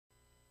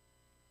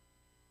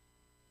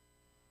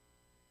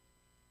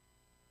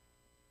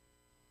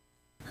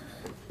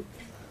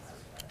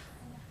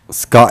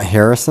Scott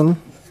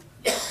Harrison,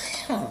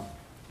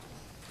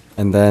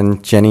 and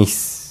then Jenny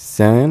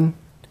Seon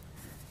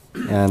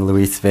and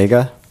Luis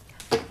Vega.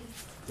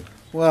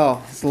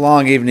 Well, it's a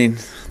long evening.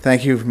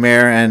 Thank you,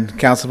 Mayor and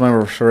council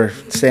members, for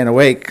staying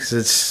awake, because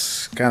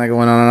it's kind of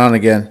going on and on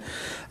again.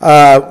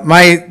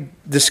 My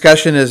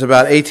discussion is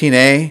about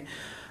 18A.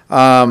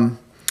 I'm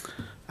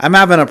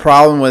having a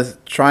problem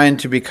with trying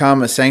to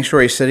become a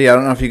sanctuary city. I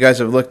don't know if you guys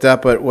have looked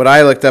up, but what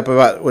I looked up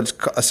about what's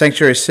a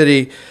sanctuary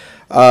city,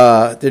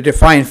 they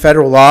define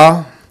federal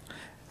law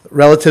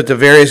relative to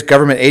various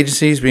government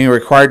agencies being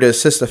required to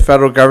assist the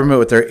federal government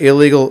with their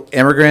illegal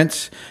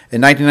immigrants.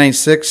 In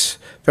 1996,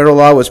 federal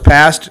law was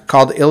passed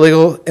called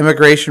Illegal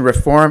Immigration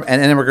Reform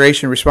and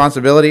Immigration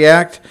Responsibility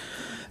Act.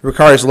 It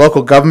requires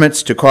local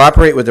governments to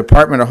cooperate with the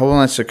Department of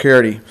Homeland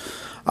Security.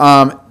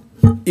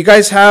 You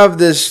guys have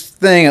this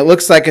thing, it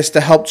looks like it's to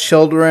help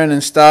children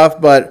and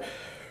stuff, but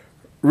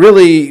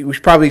really we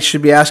probably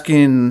should be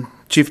asking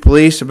Chief of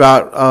Police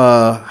about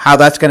how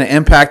that's going to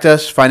impact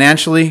us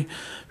financially,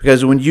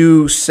 because when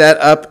you set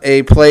up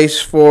a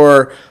place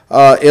for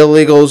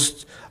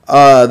illegals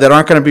that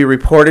aren't going to be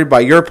reported by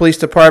your police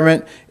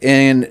department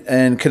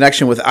in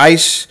connection with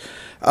ICE,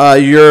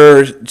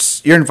 you're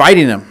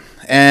inviting them.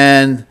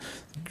 And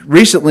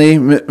recently,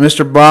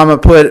 Mr. Obama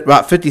put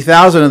about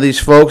 50,000 of these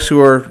folks who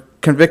are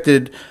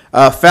convicted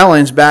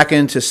felons back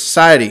into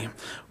society.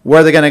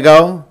 Where are they going to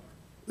go?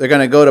 They're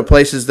going to go to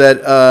places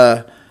that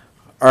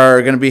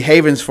are going to be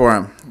havens for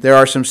them. There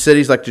are some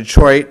cities like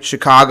Detroit,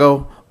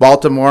 Chicago,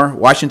 Baltimore,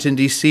 Washington,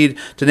 D.C.,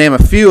 to name a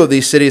few of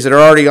these cities that are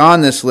already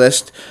on this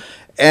list.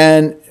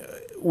 And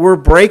we're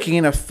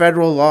breaking a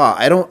federal law.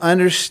 I don't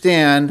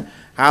understand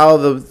how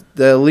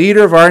the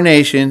leader of our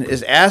nation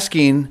is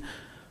asking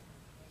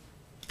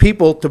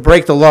people to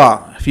break the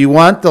law. If you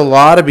want the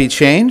law to be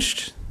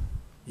changed,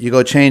 you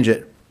go change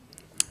it.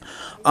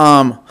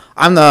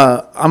 I'm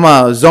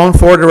a Zone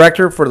 4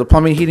 director for the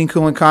plumbing, heating,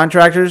 cooling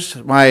contractors.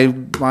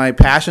 My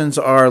passions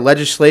are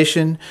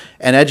legislation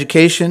and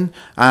education.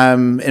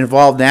 I'm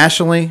involved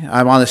nationally.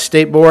 I'm on the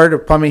state board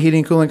of plumbing,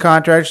 heating, cooling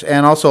contractors,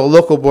 and also a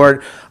local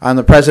board. I'm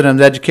the president of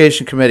the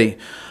education committee.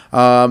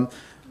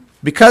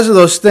 Because of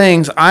those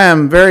things, I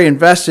am very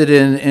invested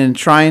in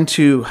trying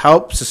to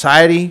help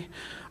society.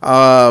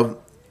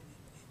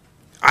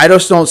 I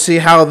just don't see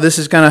how this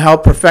is going to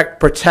help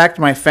protect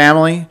my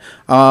family.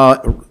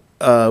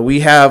 We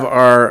have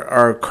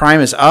our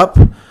crime is up.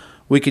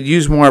 We could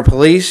use more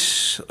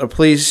police.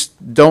 Police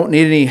don't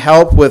need any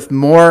help with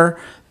more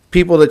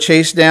people to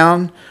chase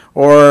down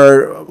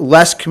or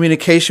less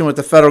communication with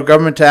the federal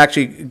government to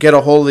actually get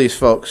a hold of these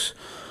folks.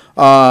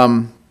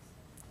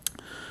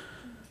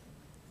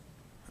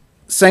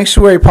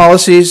 Sanctuary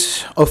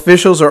policies,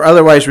 officials, or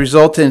otherwise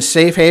result in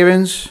safe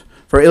havens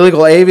for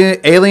illegal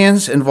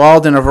aliens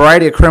involved in a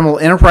variety of criminal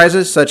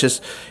enterprises, such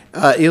as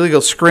illegal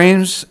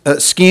schemes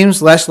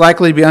less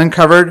likely to be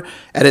uncovered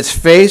at its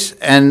face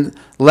and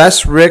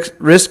less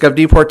risk of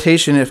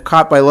deportation if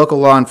caught by local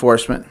law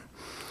enforcement.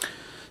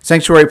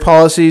 Sanctuary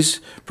policies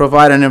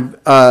provide an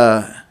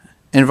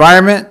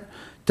environment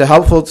to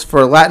helpful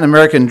for Latin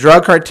American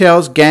drug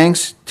cartels,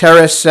 gangs,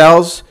 terrorist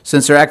cells,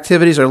 since their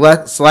activities are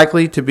less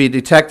likely to be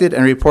detected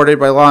and reported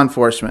by law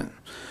enforcement.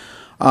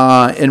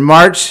 In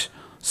March,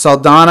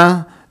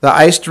 Saldana, the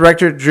ICE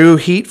director, drew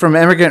heat from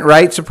immigrant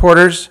rights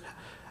supporters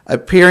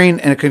appearing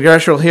in a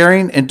congressional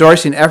hearing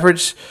endorsing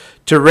efforts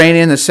to rein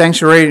in the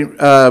sanctuary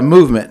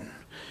movement.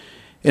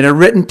 In a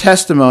written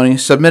testimony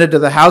submitted to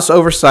the House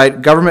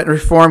Oversight Government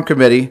Reform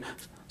Committee,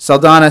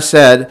 Saldana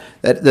said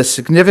that the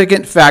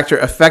significant factor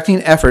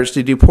affecting efforts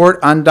to deport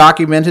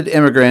undocumented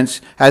immigrants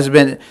has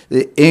been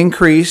the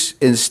increase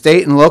in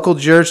state and local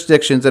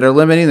jurisdictions that are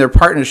limiting their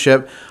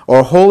partnership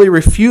or wholly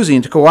refusing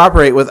to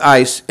cooperate with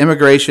ICE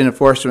immigration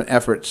enforcement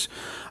efforts.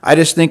 I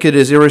just think it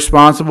is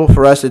irresponsible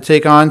for us to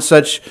take on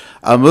such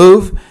a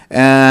move,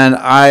 and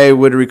I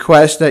would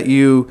request that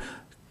you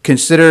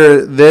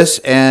consider this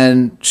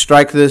and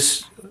strike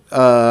this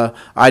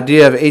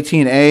idea of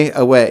 18A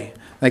away.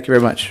 Thank you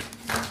very much.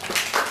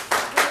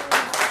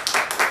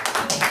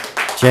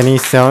 Jenny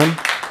Seon.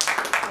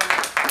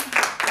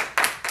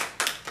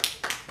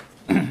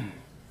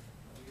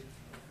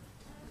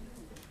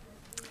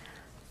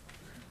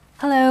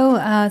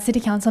 Hello, City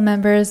Council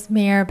members,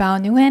 Mayor Bao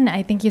Nguyen.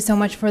 I thank you so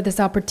much for this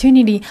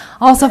opportunity,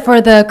 also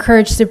for the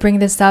courage to bring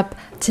this up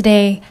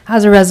today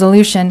as a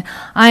resolution.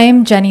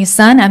 I'm Jenny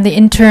Sun. I'm the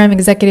Interim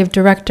Executive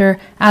Director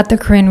at the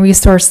Korean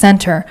Resource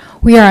Center.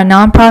 We are a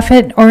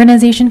nonprofit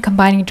organization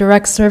combining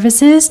direct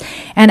services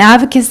and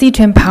advocacy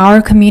to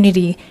empower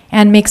community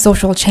and make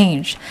social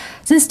change.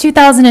 Since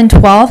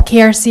 2012,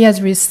 KRC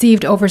has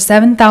received over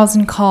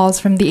 7,000 calls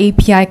from the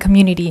API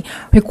community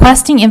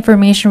requesting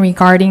information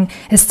regarding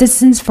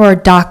assistance for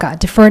DACA,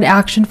 Deferred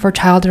Action for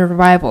Childhood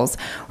Arrivals.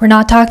 We're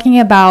not talking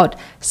about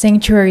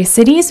sanctuary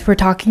cities. We're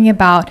talking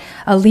about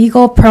a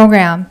legal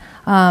program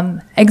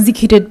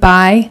executed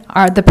by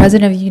the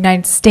President of the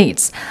United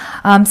States.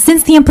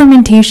 Since the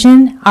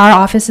implementation, our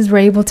offices were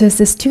able to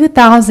assist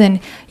 2,000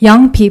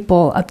 young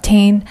people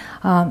obtain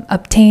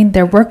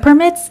their work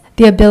permits,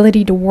 the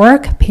ability to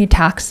work, pay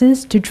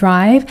taxes, to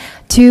drive,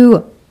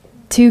 to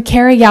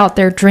carry out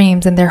their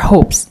dreams and their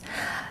hopes.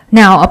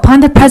 Now,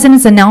 upon the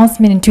President's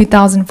announcement in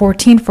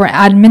 2014 for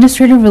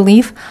administrative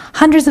relief,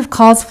 hundreds of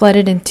calls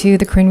flooded into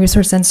the Korean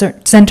Resource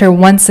Center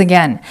once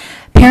again.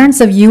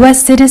 Parents of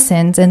U.S.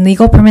 citizens and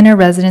legal permanent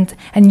residents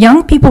and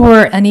young people who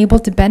were unable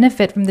to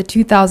benefit from the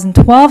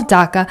 2012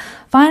 DACA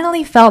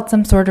finally felt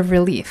some sort of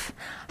relief.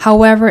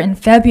 However, in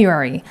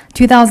February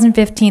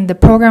 2015, the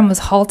program was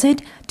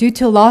halted due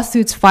to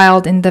lawsuits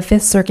filed in the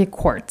Fifth Circuit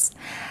courts.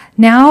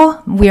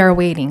 Now we are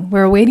waiting.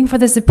 We're waiting for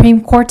the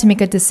Supreme Court to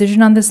make a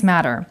decision on this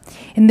matter.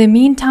 In the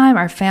meantime,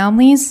 our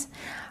families,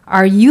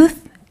 our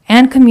youth,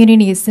 and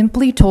community is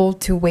simply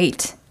told to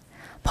wait.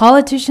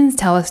 Politicians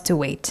tell us to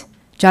wait.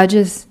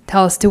 Judges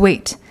tell us to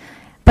wait.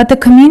 But the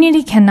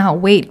community cannot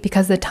wait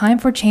because the time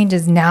for change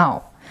is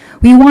now.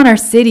 We want our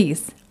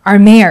cities, our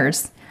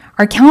mayors,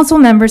 our council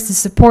members to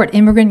support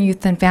immigrant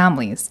youth and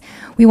families.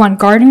 We want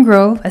Garden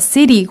Grove, a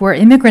city where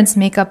immigrants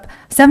make up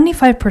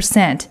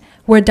 75%,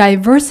 where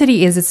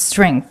diversity is its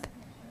strength,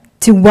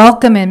 to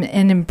welcome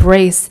and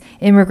embrace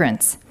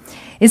immigrants.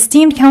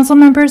 Esteemed council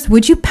members,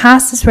 would you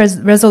pass this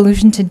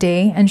resolution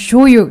today and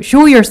show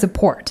your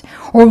support?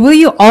 Or will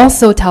you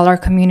also tell our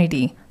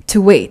community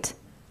to wait?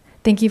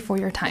 Thank you for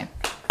your time.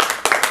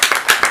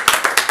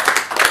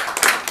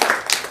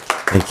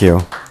 Thank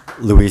you.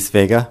 Luis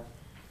Vega.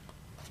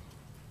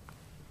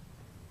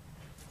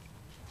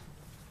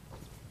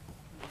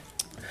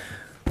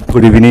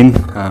 Good evening,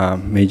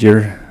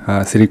 Major,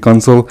 City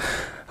Council.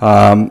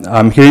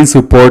 I'm here in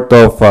support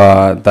of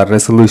the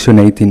Resolution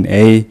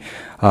 18A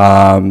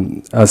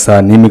as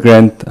an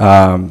immigrant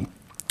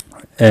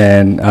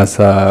and as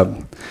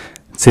a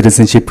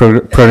citizenship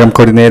program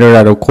coordinator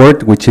at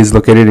OCCORD, which is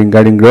located in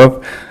Garden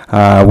Grove.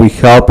 We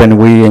help and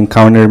we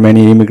encounter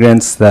many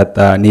immigrants that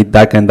need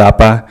DACA and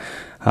DAPA.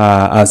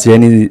 As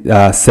Jenny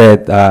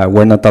said,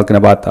 we're not talking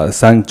about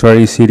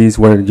sanctuary cities,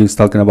 we're just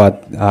talking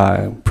about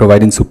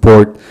providing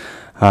support.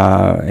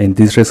 In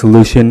this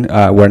resolution,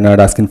 we're not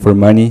asking for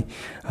money.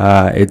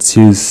 It's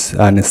just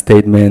a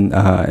statement,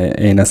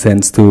 in a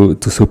sense, to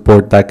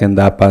support DACA and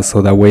DAPA,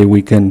 so that way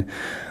we can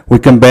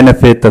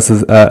benefit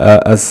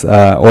as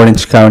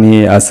Orange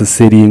County, as a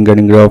city in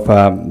Garden Grove.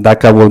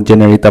 DACA will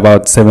generate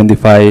about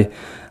 75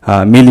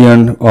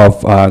 million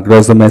of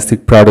gross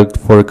domestic product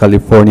for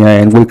California,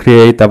 and will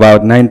create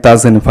about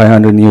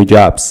 9,500 new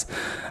jobs.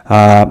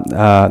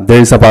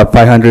 There is about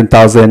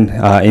 500,000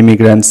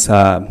 immigrants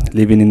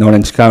living in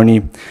Orange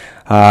County.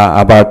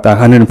 About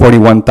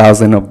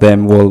 141,000 of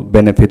them will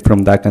benefit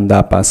from DACA and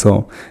DAPA.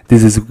 So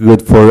this is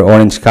good for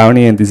Orange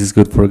County, and this is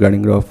good for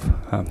Garden Grove.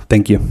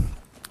 Thank you.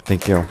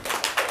 Thank you.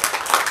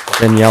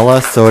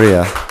 Daniela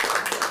Soria.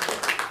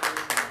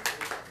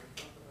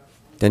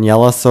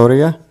 Daniela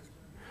Soria?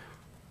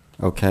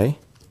 Okay.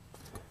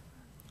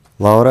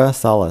 Laura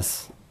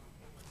Salas.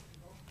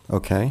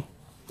 Okay.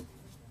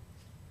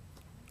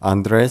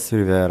 Andrés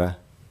Rivera.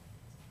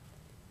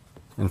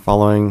 And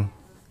following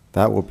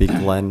that will be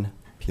Glen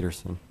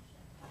Peterson.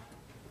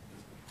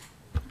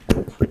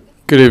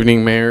 Good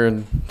evening, Mayor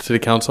and City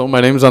Council.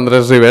 My name is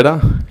Andrés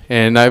Rivera,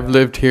 and I've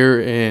lived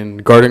here in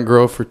Garden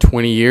Grove for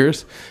 20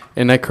 years,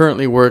 and I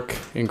currently work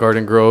in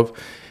Garden Grove.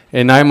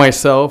 And I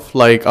myself,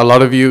 like a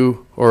lot of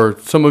you, or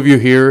some of you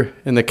here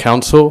in the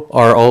council,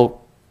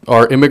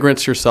 are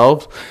immigrants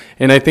yourselves,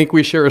 and I think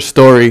we share a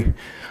story.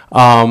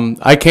 I'm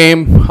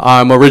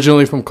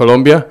originally from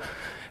Colombia,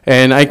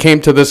 and I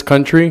came to this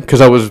country because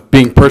I was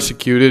being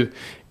persecuted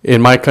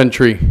in my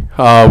country.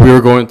 We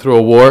were going through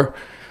a war.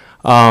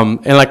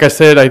 And like I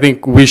said, I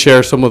think we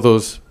share some of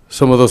those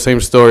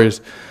same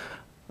stories.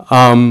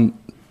 I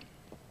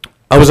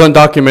was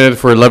undocumented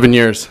for 11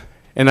 years,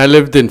 and I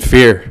lived in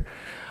fear.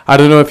 I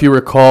don't know if you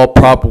recall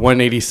Prop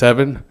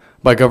 187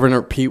 by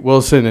Governor Pete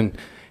Wilson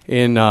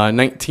in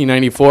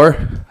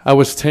 1994. I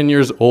was 10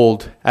 years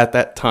old at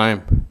that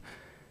time.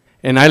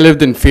 And I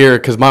lived in fear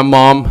because my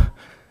mom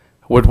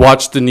would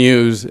watch the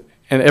news,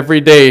 and every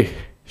day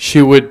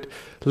she would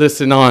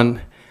listen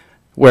on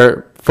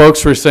where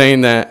folks were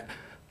saying that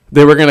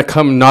they were going to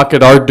come knock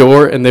at our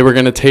door and they were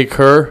going to take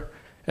her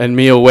and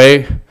me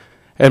away.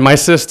 And my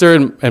sister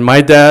and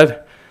my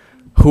dad,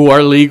 who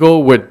are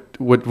legal,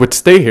 would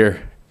stay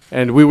here,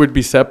 and we would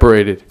be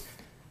separated.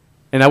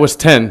 And I was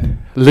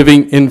 10,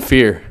 living in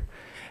fear.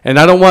 And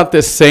I don't want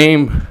this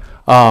same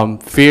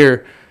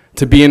fear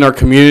to be in our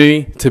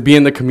community, to be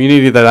in the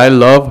community that I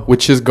love,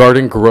 which is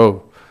Garden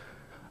Grove.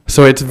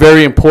 So it's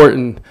very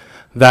important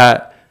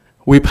that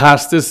we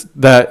pass this,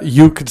 that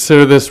you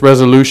consider this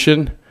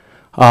resolution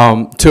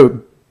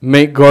to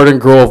make Garden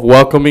Grove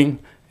welcoming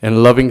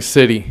and loving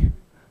city.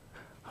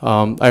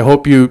 I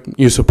hope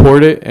you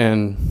support it,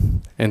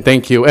 and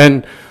thank you.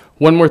 And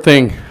one more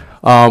thing,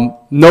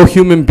 no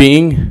human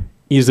being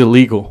is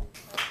illegal.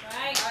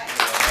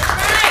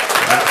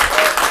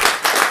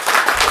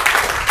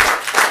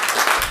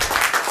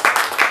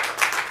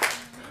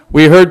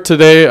 We heard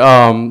today,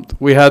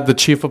 we had the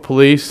chief of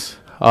police,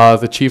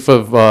 the chief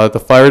of the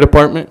fire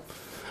department.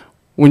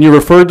 When you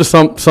refer to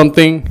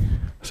something,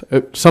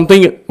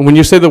 when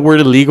you say the word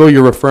illegal,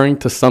 you're referring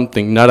to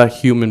something, not a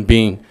human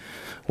being.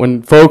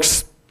 When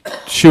folks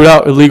shoot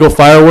out illegal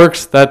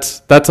fireworks,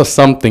 that's a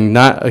something,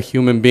 not a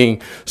human being.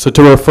 So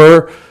to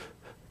refer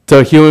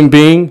to a human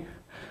being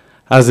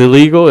as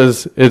illegal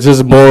is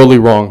just morally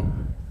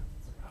wrong.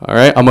 All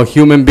right, I'm a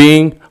human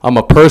being, I'm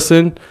a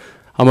person,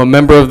 I'm a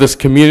member of this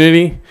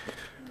community.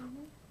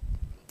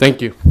 Thank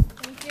you.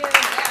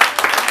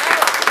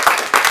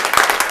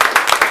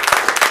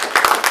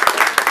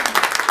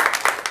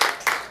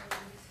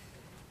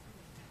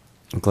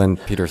 Glen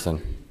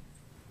Peterson.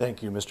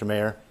 Thank you, Mr.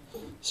 Mayor,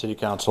 City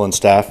Council, and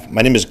staff.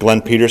 My name is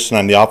Glen Peterson.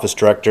 I'm the Office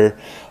Director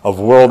of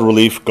World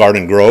Relief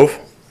Garden Grove.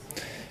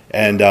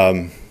 And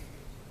can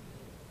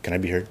I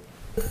be heard?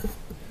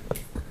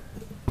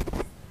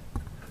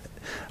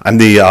 I'm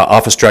the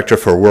Office Director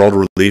for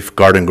World Relief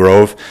Garden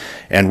Grove.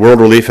 And World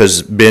Relief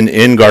has been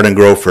in Garden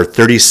Grove for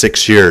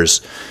 36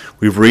 years.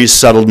 We've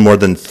resettled more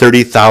than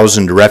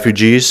 30,000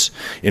 refugees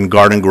in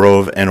Garden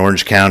Grove and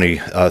Orange County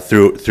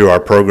through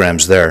our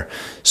programs there.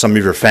 Some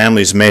of your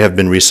families may have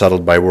been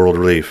resettled by World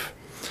Relief.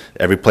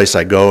 Every place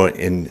I go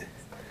in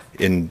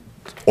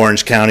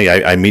Orange County,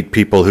 I meet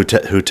people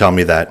who tell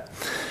me that.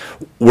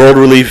 World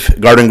Relief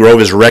Garden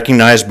Grove is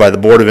recognized by the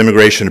Board of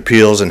Immigration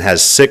Appeals and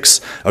has 6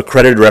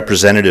 accredited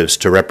representatives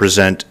to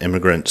represent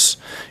immigrants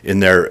in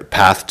their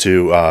path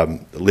to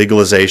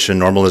legalization,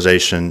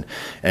 normalization,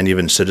 and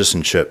even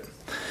citizenship.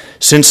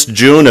 Since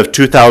June of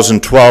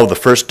 2012, the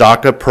first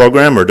DACA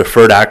program, or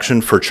Deferred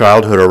Action for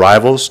Childhood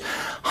Arrivals,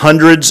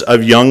 hundreds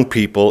of young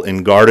people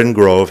in Garden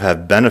Grove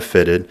have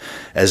benefited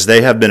as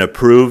they have been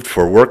approved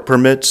for work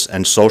permits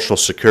and social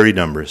security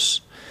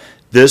numbers.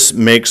 This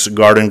makes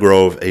Garden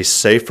Grove a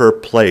safer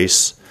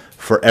place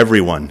for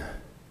everyone.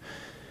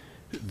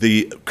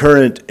 The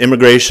current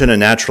Immigration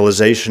and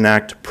Naturalization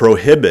Act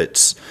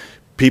prohibits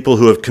people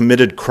who have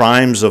committed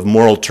crimes of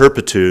moral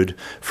turpitude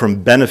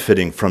from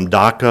benefiting from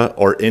DACA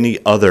or any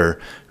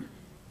other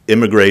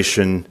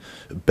immigration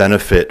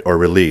benefit or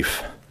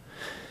relief.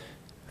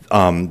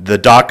 The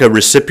DACA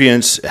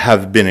recipients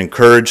have been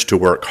encouraged to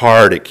work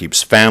hard. It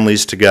keeps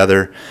families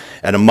together.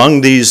 And among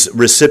these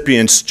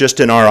recipients, just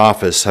in our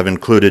office, have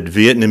included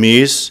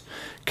Vietnamese,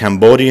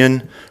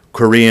 Cambodian,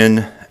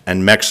 Korean,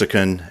 and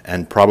Mexican,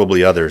 and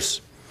probably others.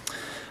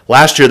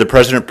 Last year, the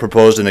President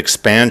proposed an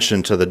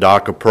expansion to the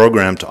DACA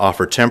program to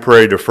offer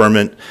temporary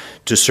deferment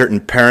to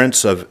certain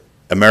parents of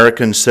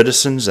American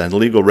citizens and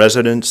legal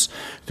residents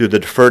through the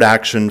Deferred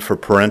Action for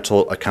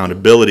Parental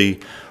Accountability,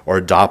 or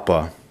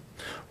DAPA.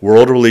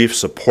 World Relief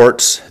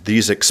supports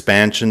these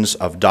expansions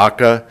of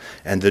DACA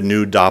and the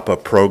new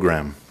DAPA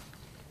program.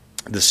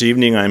 This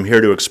evening, I'm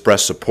here to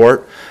express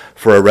support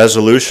for a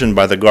resolution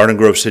by the Garden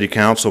Grove City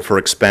Council for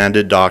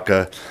expanded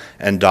DACA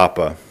and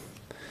DAPA.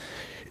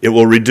 It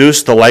will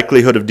reduce the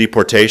likelihood of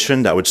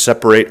deportation that would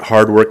separate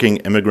hardworking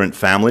immigrant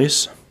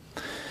families.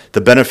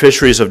 The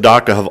beneficiaries of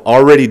DACA have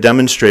already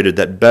demonstrated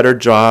that better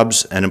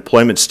jobs and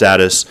employment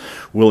status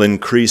will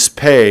increase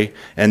pay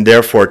and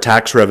therefore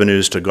tax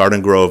revenues to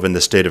Garden Grove and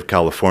the state of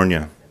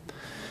California.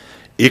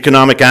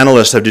 Economic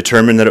analysts have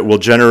determined that it will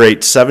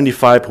generate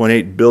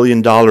 $75.8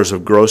 billion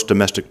of gross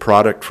domestic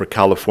product for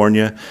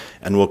California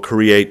and will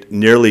create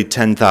nearly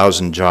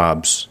 10,000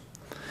 jobs.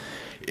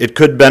 It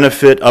could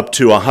benefit up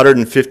to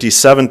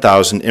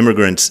 157,000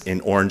 immigrants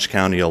in Orange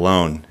County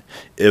alone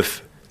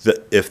if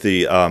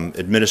the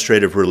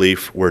administrative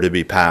relief were to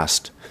be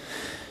passed.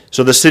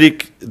 So the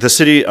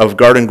city of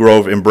Garden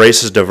Grove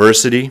embraces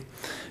diversity.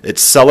 It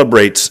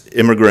celebrates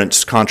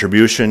immigrants'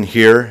 contribution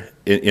here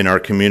in our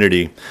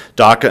community.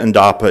 DACA and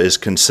DAPA is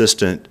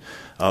consistent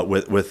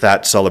with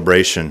that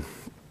celebration.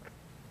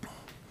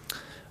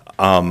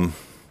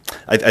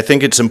 I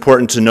think it's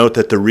important to note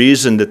that the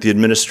reason that the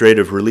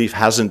administrative relief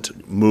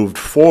hasn't moved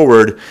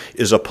forward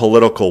is a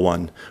political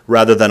one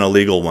rather than a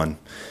legal one.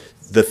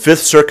 The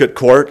Fifth Circuit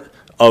Court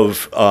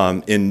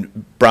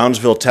in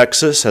Brownsville,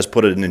 Texas, has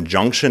put an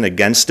injunction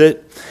against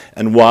it.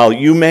 And while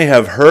you may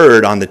have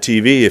heard on the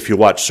TV, if you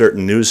watch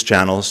certain news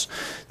channels,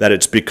 that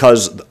it's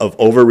because of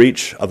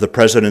overreach of the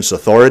president's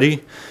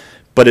authority,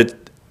 but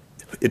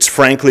it's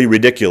frankly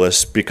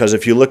ridiculous, because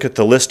if you look at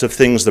the list of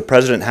things the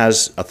president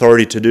has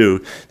authority to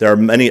do, there are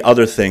many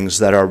other things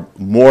that are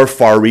more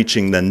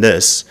far-reaching than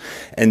this.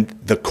 And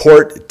the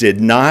court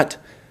did not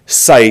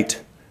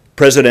cite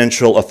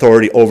presidential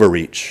authority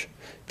overreach.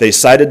 They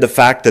cited the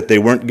fact that they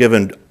weren't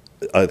given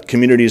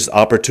communities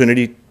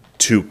opportunity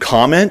to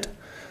comment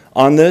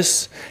on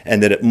this,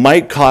 and that it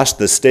might cost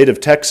the state of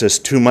Texas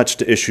too much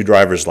to issue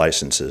driver's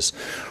licenses.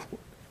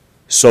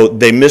 So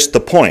they missed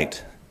the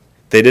point.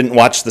 They didn't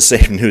watch the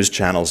same news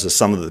channels as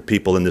some of the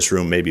people in this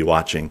room may be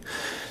watching.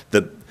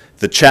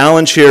 The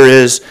challenge here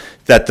is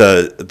that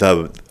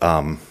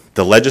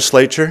the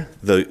legislature,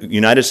 the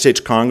United States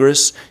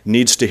Congress,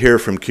 needs to hear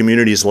from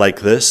communities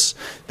like this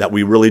that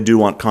we really do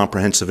want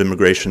comprehensive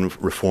immigration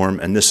reform,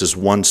 and this is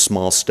one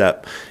small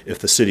step if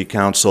the City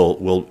Council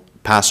will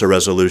pass a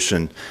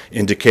resolution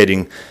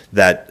indicating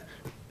that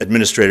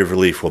administrative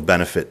relief will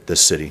benefit this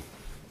city.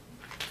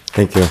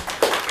 Thank you.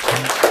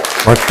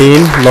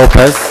 Martín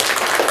López,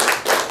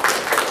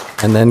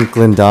 and then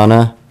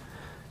Glendana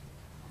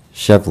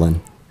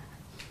Shevlin.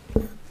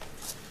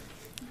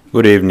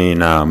 Good evening,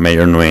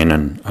 Mayor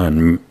Nguyen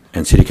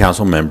and City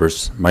Council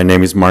members. My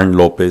name is Martin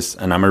Lopez,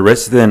 and I'm a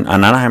resident,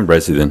 an Anaheim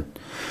resident.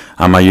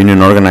 I'm a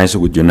union organizer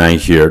with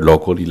Unite Here,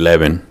 Local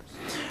 11.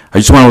 I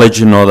just want to let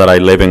you know that I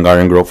live in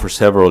Garden Grove for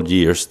several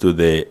years, to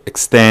the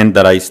extent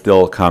that I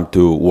still come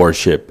to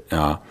worship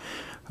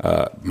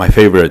my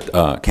favorite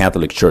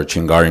Catholic church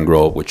in Garden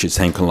Grove, which is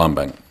St.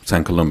 Columban,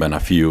 a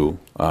few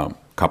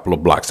couple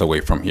of blocks away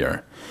from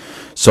here.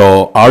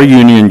 So our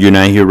union,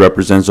 Unite Here,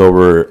 represents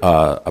over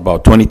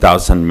about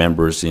 20,000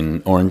 members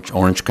in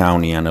Orange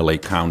County and LA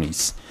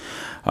counties.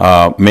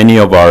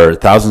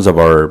 Thousands of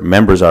our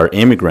members are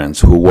immigrants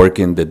who work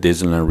in the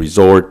Disneyland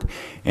Resort,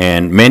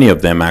 and many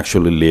of them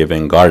actually live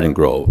in Garden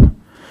Grove.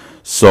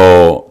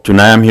 So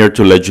tonight I'm here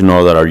to let you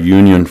know that our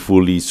union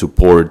fully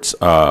supports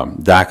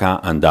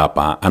DACA and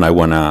DAPA, and I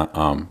want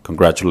to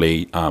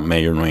congratulate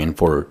Mayor Nguyen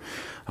for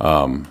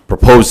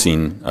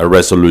proposing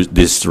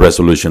this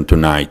resolution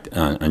tonight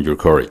and your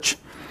courage.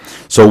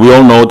 So we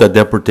all know that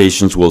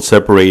deportations will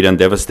separate and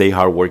devastate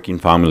hardworking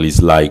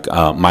families like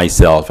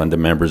myself and the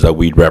members that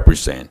we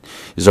represent.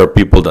 These are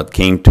people that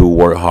came to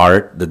work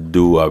hard, that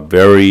do a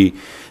very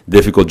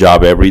difficult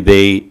job every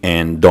day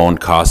and don't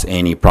cause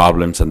any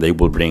problems, and they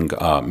will bring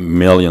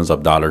millions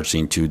of dollars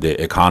into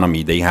the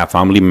economy. They have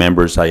family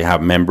members. I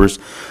have members,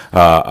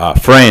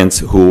 friends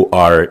who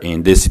are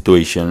in this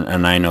situation,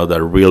 and I know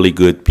they're really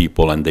good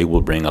people, and they will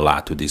bring a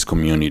lot to this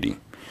community.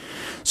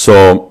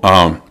 So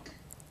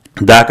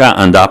DACA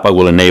and DAPA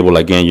will enable,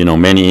 again,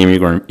 many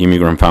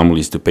immigrant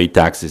families to pay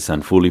taxes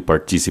and fully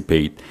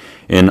participate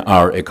in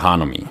our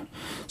economy.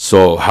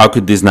 So how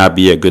could this not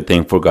be a good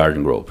thing for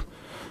Garden Grove?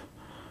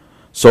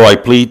 So I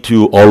plead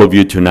to all of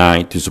you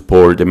tonight to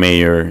support the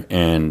mayor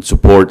and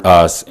support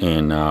us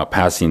in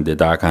passing the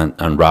DACA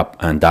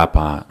and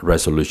DAPA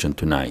resolution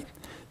tonight.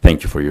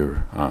 Thank you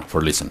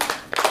for listening.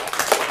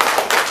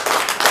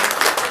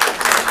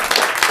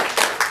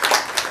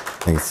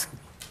 Thanks.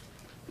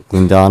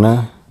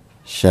 Glendana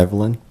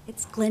Shevlin.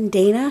 It's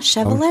Glendana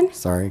Shevlin. Oh,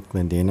 sorry,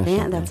 Glendana Man,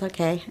 Shevlin. that's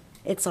okay.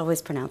 It's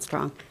always pronounced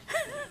wrong.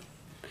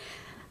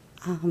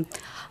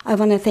 I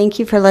want to thank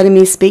you for letting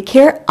me speak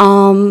here.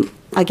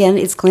 Again,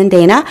 it's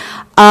Glendana.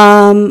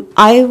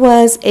 I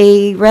was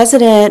a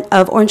resident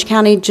of Orange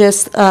County,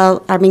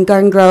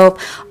 Garden Grove,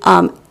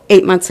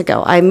 8 months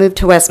ago. I moved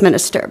to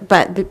Westminster,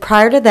 but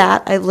prior to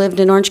that, I lived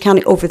in Orange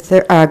County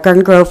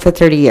Garden Grove for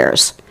 30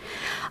 years.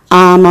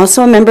 I'm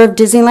also a member of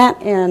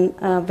Disneyland and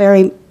a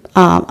very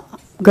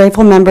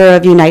grateful member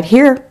of Unite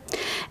Here,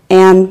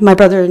 and my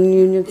brother and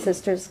Union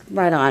Sisters,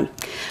 right on.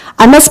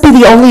 I must be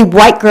the only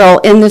white girl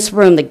in this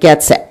room that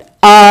gets it.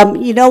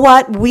 You know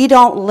what? We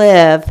don't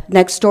live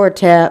next door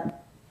to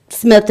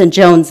Smith and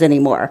Jones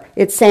anymore.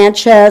 It's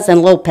Sanchez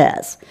and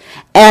Lopez.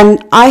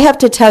 And I have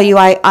to tell you,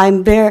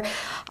 I'm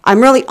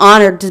really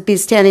honored to be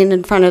standing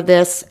in front of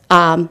this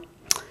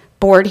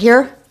board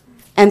here.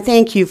 And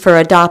thank you for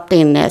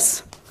adopting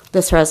this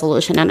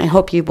resolution, and I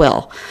hope you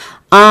will.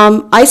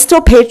 I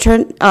still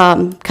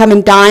come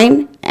and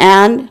dine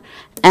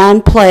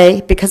and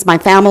play because my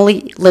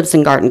family lives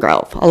in Garden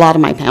Grove. A lot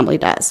of my family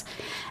does.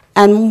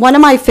 And one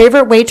of my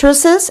favorite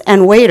waitresses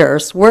and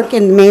waiters work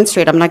in Main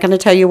Street, I'm not going to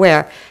tell you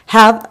where,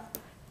 have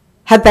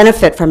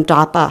benefit from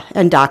DAPA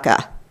and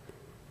DACA.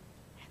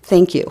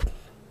 Thank you.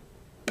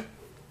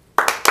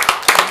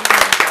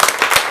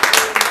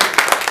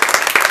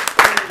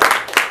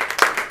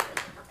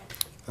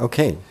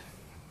 Okay.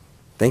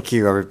 Thank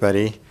you,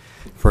 everybody,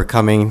 for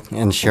coming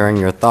and sharing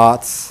your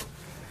thoughts,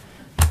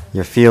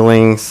 your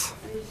feelings,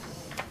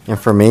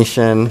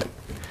 information.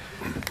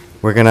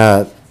 We're going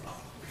to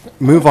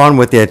move on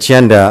with the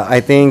agenda.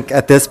 I think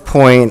at this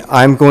point,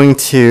 I'm going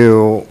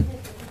to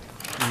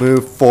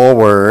move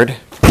forward.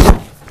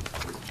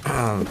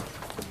 I'm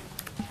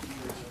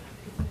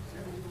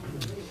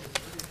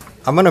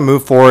going to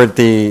move forward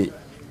the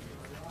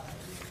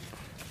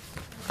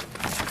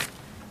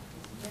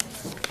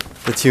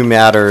two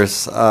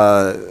matters.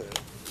 I'm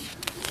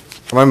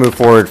going to move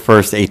forward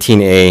first,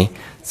 18A,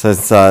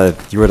 since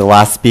you were the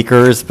last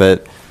speakers,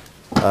 but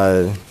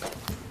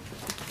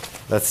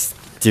let's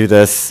do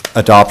this.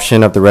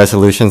 Adoption of the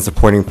resolution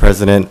supporting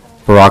President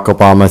Barack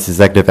Obama's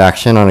executive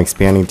action on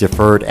expanding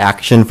deferred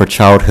action for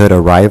childhood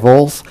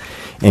arrivals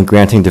and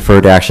granting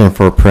deferred action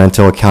for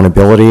parental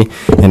accountability,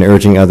 and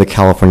urging other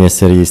California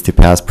cities to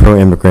pass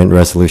pro-immigrant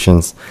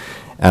resolutions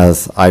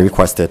as I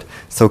requested.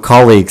 So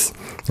colleagues,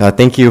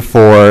 thank you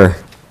for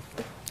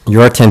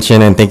your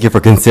attention and thank you for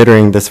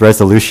considering this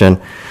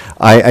resolution.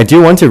 I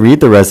do want to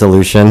read the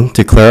resolution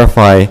to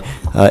clarify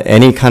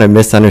any kind of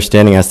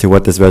misunderstanding as to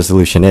what this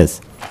resolution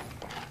is.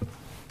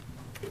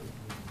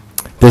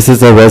 This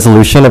is a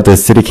resolution of the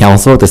City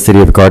Council of the City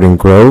of Garden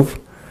Grove,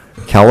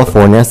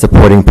 California,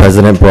 supporting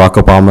President Barack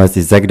Obama's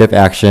executive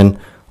action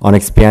on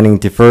expanding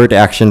deferred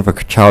action for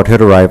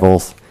childhood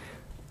arrivals,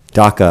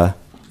 DACA,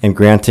 and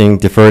granting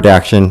deferred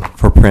action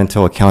for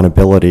parental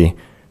accountability,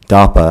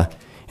 DAPA,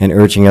 and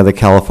urging other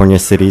California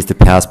cities to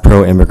pass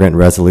pro-immigrant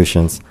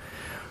resolutions.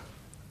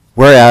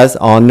 Whereas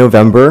on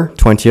November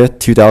 20th,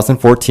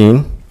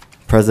 2014,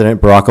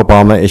 President Barack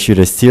Obama issued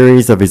a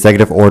series of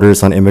executive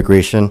orders on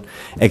immigration,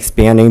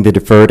 expanding the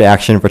Deferred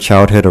Action for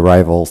Childhood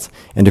Arrivals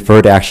and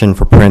Deferred Action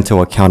for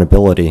Parental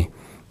Accountability,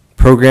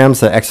 programs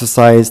that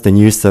exercise the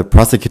use of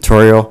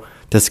prosecutorial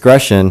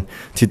discretion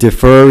to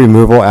defer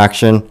removal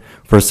action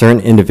for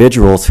certain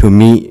individuals who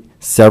meet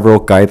several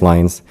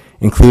guidelines,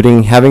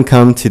 including having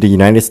come to the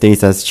United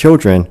States as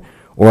children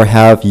or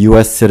have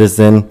U.S.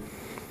 citizen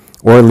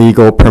or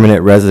legal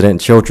permanent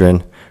resident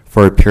children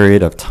for a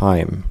period of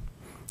time.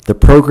 The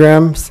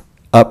programs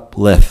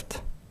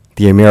uplift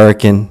the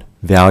American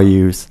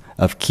values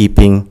of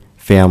keeping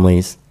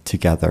families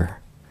together.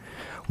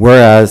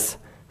 Whereas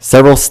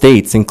several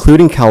states,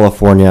 including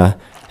California,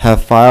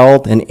 have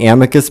filed an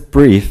amicus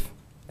brief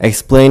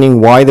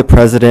explaining why the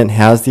president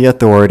has the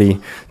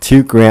authority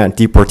to grant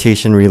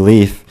deportation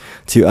relief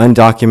to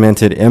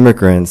undocumented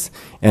immigrants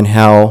and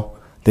how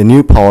the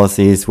new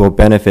policies will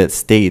benefit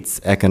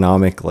states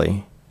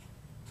economically.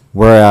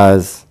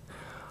 Whereas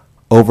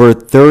over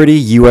 30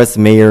 U.S.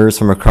 mayors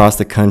from across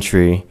the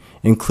country,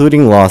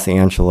 including Los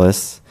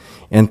Angeles,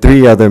 and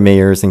 3 other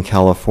mayors in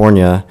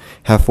California,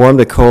 have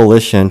formed a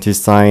coalition to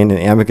sign an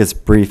amicus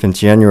brief in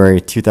January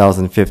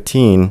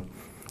 2015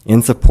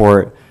 in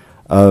support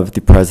of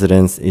the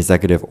president's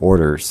executive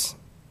orders.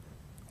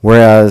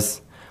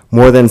 Whereas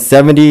more than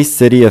 70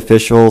 city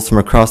officials from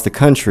across the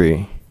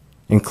country,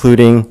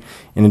 including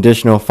an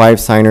additional 5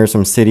 signers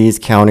from cities,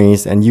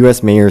 counties, and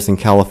U.S. mayors in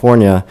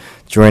California,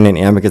 joined an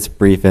amicus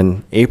brief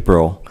in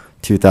April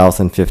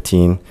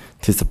 2015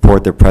 to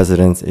support the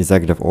president's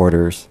executive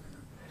orders.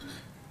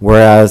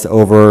 Whereas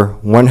over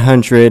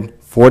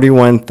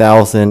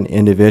 141,000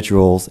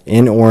 individuals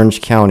in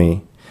Orange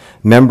County,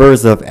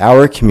 members of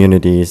our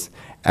communities,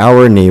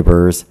 our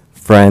neighbors,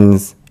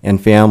 friends,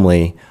 and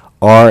family,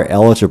 are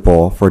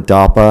eligible for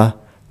DAPA,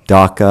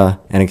 DACA,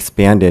 and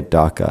expanded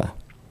DACA.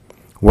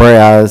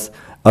 Whereas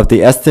of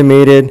the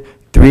estimated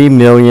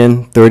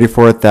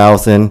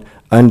 3,034,000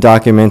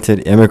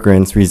 undocumented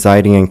immigrants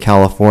residing in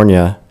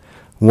California,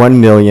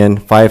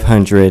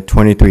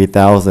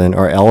 1,523,000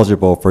 are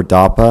eligible for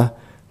DAPA,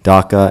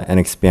 DACA, and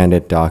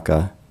expanded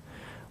DACA.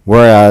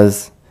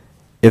 Whereas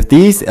if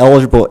these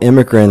eligible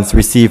immigrants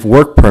receive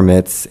work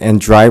permits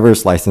and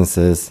driver's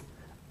licenses,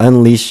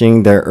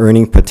 unleashing their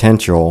earning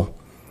potential,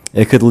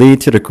 it could lead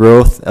to the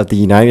growth of the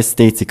United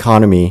States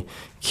economy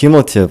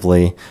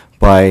cumulatively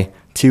by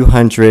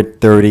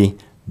 $230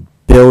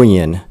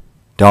 billion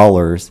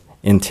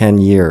in 10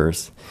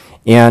 years,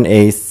 and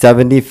a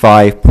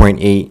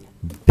 $75.8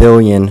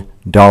 billion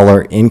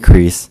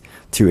increase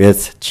to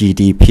its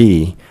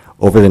GDP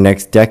over the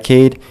next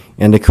decade,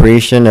 and the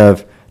creation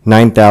of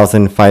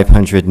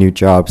 9,500 new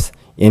jobs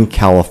in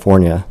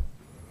California.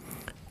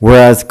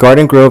 Whereas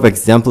Garden Grove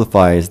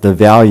exemplifies the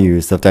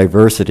values of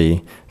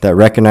diversity that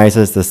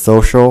recognizes the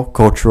social,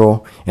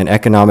 cultural, and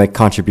economic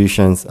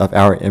contributions of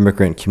our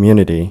immigrant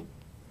community.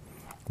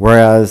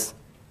 Whereas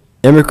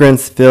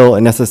immigrants fill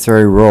a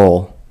necessary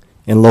role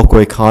in local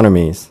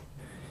economies,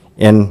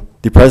 and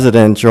the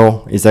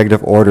presidential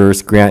executive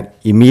orders grant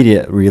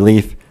immediate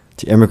relief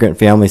to immigrant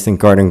families in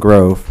Garden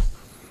Grove.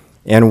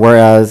 And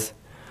whereas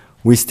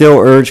we still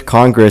urge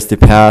Congress to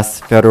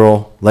pass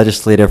federal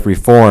legislative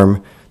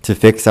reform to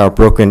fix our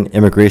broken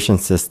immigration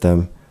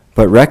system,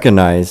 but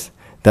recognize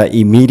that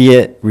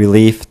immediate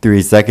relief through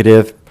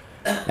executive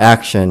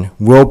action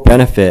will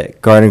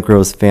benefit Garden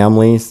Grove's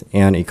families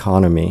and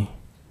economy.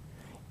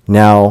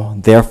 Now,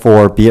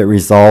 therefore, be it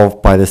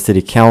resolved by the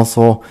City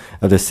Council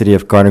of the City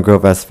of Garden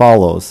Grove as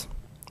follows.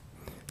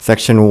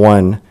 Section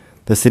 1,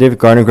 the City of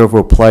Garden Grove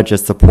will pledge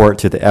its support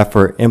to the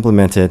effort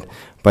implemented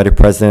by the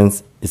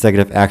President's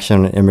executive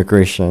action on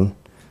immigration.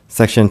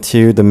 Section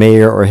 2, the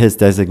mayor or his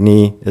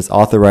designee is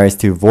authorized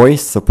to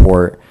voice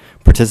support,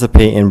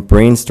 participate in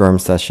brainstorm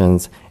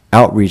sessions,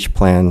 outreach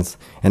plans,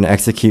 and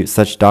execute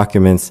such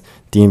documents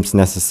deemed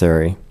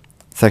necessary.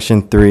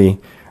 Section 3,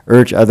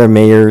 urge other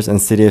mayors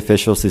and city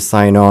officials to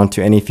sign on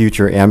to any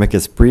future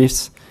amicus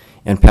briefs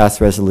and pass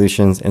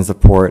resolutions in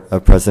support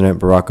of President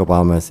Barack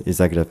Obama's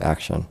executive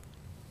action.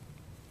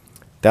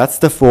 That's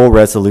the full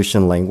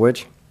resolution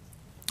language.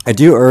 I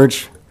do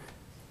urge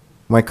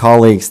my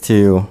colleagues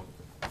to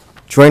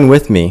join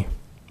with me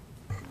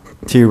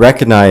to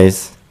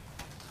recognize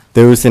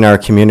those in our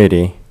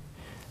community.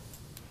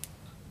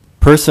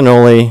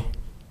 Personally,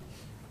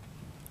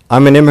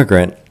 I'm an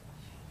immigrant.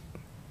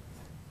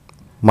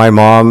 My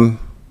mom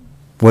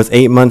was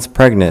 8 months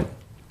pregnant.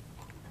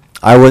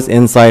 I was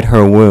inside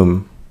her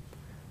womb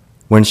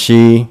when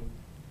she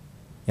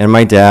and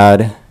my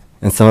dad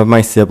and some of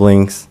my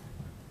siblings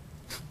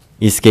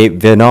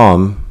escaped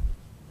Vietnam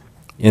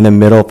in the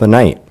middle of the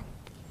night.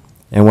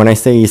 And when I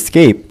say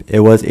escape,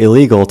 it was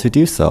illegal to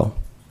do so.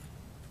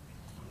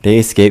 They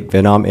escaped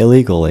Vietnam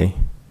illegally.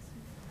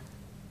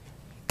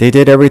 They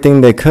did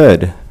everything they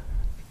could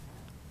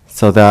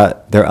so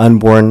that their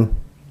unborn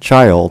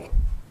child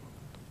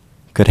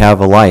could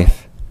have a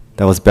life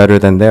that was better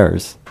than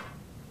theirs.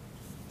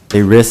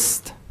 They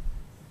risked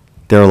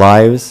their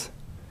lives.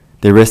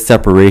 They risked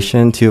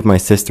separation. 2 of my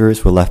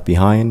sisters were left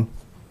behind.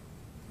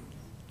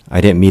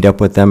 I didn't meet up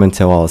with them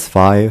until I was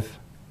 5.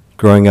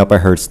 Growing up, I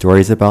heard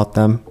stories about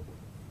them.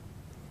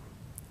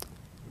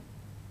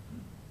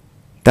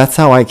 That's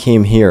how I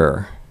came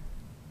here.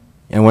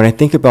 And when I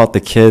think about the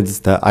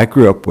kids that I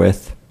grew up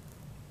with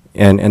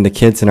and the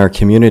kids in our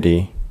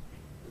community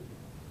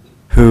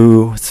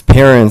whose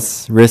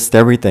parents risked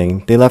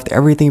everything, they left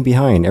everything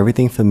behind,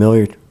 everything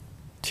familiar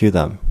to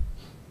them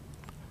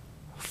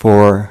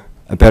for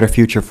a better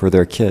future for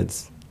their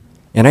kids.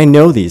 And I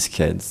know these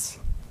kids.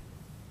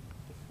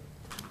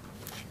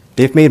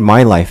 They've made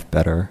my life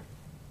better.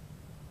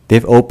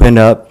 They've opened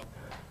up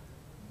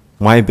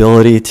my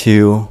ability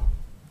to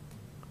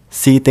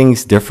see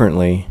things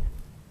differently,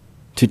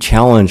 to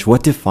challenge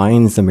what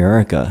defines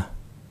America.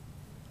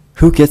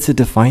 Who gets to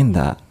define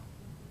that?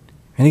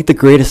 I think the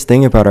greatest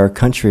thing about our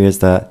country is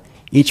that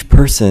each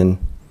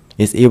person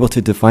is able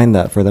to define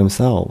that for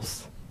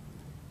themselves.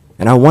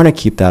 And I want to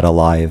keep that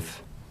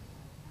alive.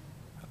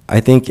 I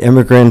think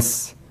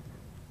immigrants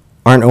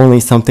aren't only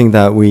something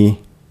that we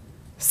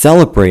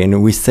celebrate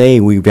and we say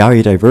we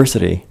value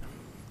diversity,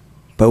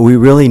 but we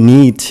really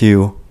need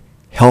to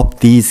help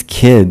these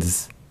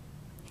kids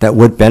that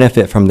would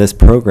benefit from this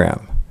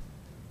program.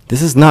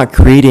 This is not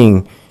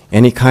creating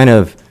any kind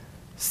of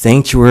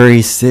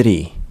sanctuary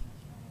city.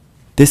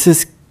 This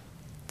is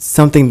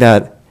something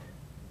that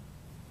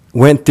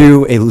went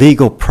through a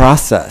legal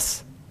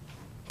process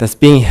that's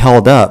being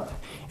held up.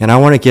 And I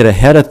want to get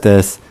ahead of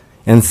this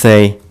and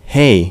say,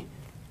 hey,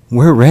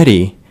 we're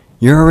ready.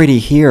 You're already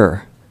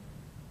here.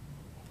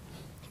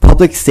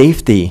 Public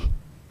safety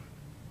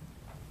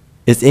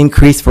is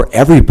increased for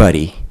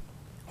everybody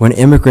when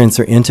immigrants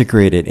are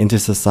integrated into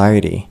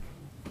society.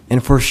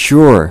 And for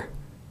sure,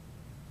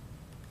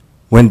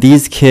 when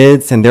these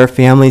kids and their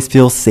families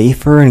feel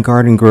safer in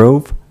Garden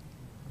Grove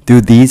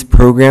through these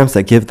programs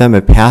that give them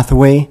a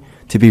pathway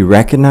to be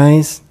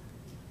recognized,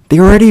 they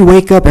already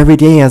wake up every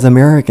day as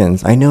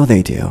Americans. I know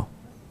they do.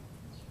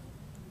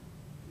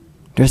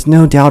 There's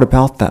no doubt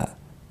about that.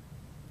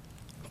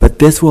 But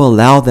this will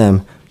allow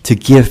them to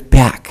give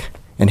back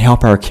and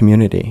help our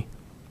community.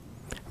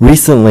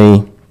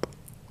 Recently,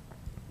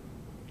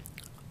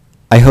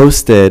 I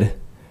hosted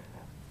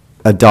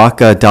a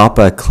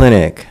DACA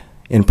clinic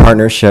in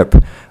partnership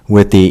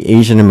with the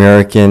Asian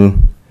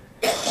Americans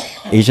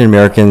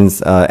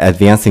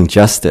Advancing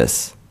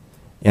Justice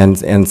and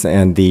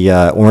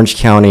the Orange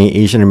County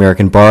Asian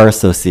American Bar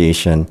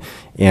Association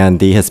and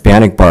the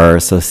Hispanic Bar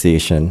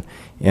Association.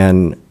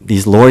 And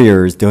these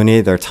lawyers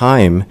donated their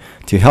time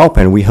to help,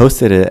 and we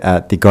hosted it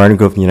at the Garden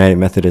Grove United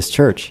Methodist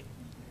Church.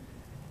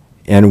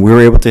 And we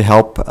were able to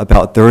help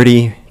about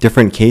 30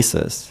 different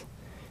cases,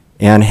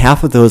 and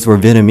half of those were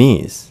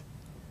Vietnamese.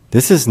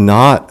 This is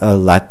not a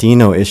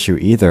Latino issue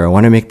either. I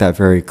want to make that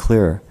very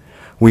clear.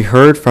 We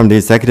heard from the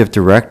executive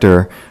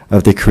director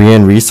of the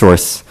Korean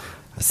Resource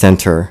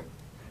Center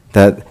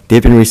that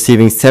they've been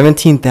receiving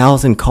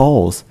 17,000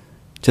 calls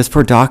just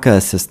for DACA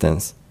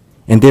assistance,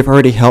 and they've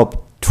already helped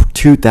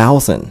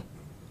 2,000.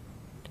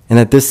 And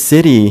that this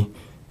city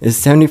is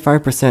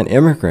 75%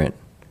 immigrant.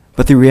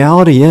 But the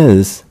reality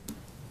is,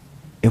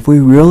 if we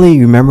really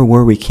remember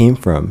where we came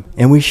from,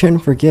 and we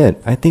shouldn't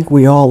forget, I think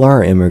we all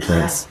are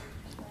immigrants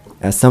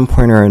at some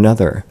point or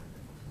another.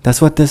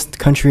 That's what this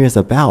country is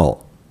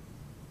about.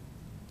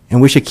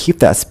 And we should keep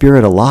that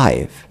spirit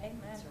alive.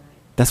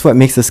 That's what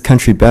makes this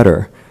country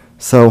better.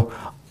 So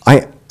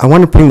I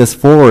want to bring this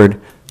forward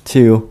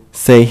to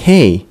say,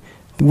 hey,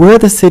 we're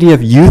the city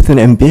of youth and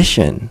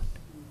ambition.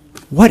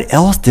 What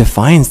else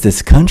defines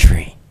this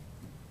country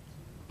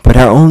but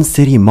our own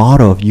city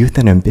motto of youth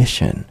and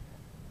ambition?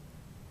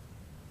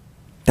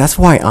 That's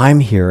why I'm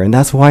here, and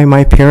that's why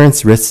my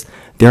parents risked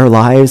their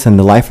lives and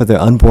the life of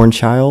their unborn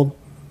child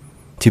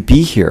to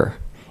be here.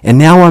 And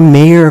now I'm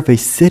mayor of a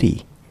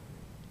city.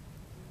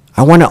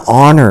 I want to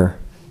honor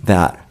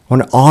that. I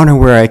want to honor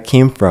where I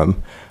came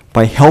from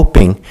by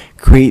helping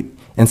create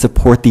and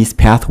support these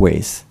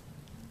pathways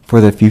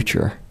for the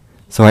future.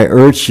 So I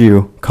urge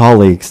you,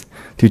 colleagues,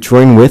 to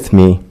join with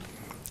me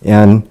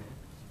and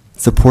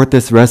support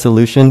this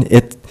resolution.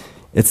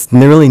 It's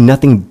nearly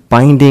nothing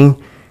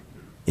binding.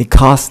 It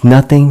costs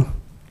nothing,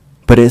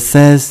 but it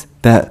says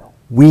that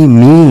we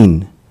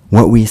mean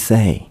what we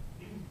say.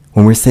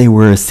 When we say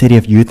we're a city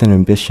of youth and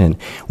ambition,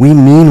 we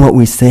mean what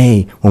we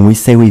say when we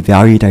say we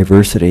value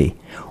diversity.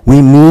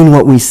 We mean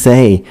what we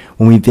say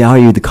when we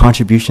value the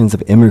contributions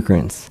of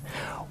immigrants.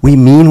 We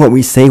mean what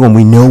we say when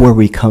we know where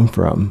we come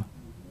from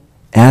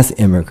as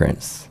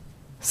immigrants.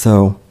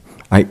 So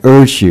I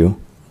urge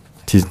you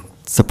to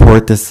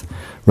support this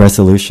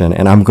resolution,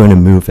 and I'm going to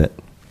move it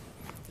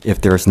if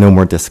there is no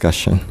more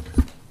discussion.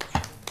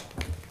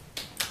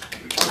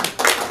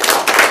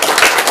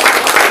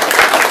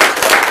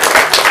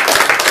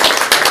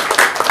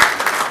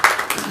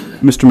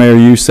 Mr. Mayor,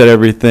 you said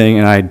everything,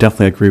 and I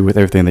definitely agree with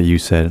everything that you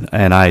said.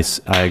 And I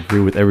agree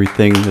with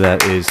everything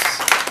that is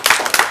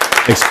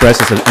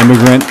expressed as an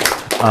immigrant.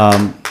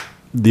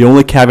 The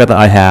only caveat that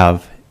I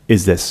have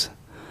is this.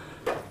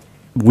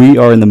 we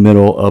are in the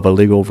middle of a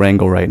legal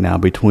wrangle right now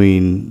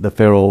between the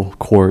federal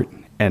court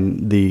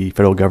and the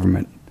federal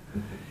government.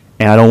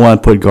 And I don't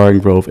want to put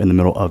Garden Grove in the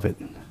middle of it.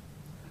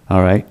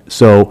 All right?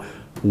 So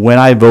when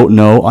I vote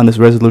no on this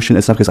resolution,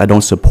 it's not because I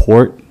don't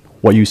support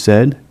what you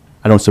said.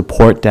 I don't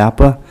support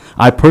DAPA.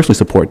 I personally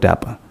support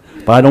DAPA.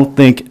 But I don't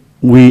think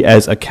we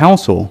as a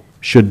council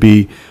should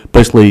be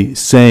basically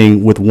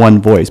saying with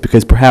one voice,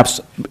 because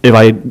perhaps, if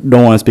I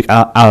don't want to speak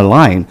out of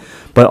line,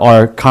 but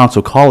our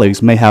council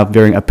colleagues may have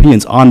varying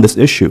opinions on this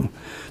issue.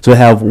 So to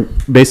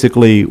have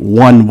basically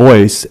one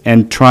voice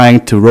and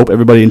trying to rope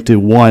everybody into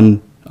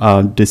one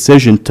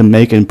decision to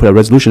make and put a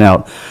resolution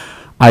out,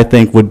 I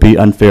think would be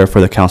unfair for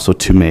the council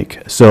to make.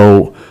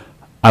 So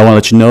I want to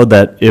let you know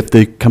that if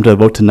they come to the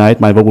vote tonight,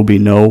 my vote will be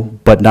no,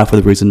 but not for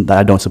the reason that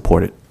I don't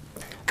support it.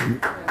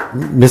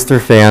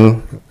 Mr.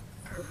 Phan,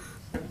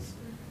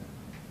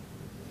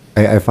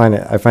 I find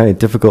it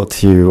difficult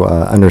to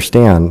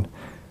understand,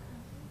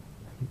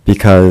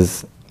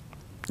 because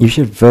you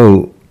should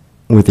vote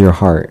with your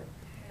heart,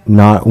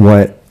 not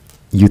what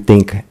you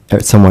think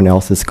someone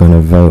else is going to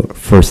vote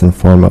first and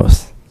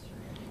foremost.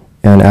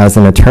 And as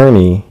an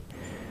attorney,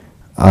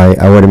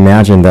 I would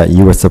imagine that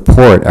you would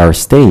support our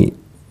state,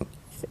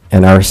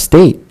 and our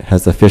state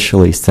has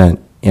officially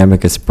sent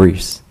amicus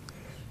briefs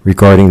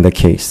regarding the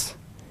case.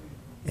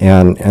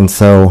 And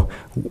so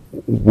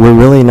we're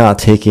really not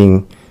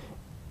taking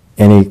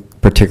any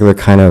particular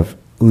kind of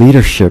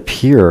leadership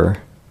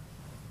here.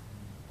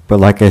 But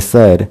like I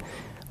said,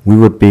 we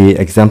would be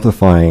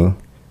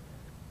exemplifying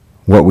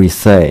what we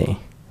say,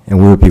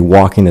 and we would be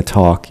walking the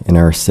talk in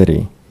our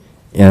city.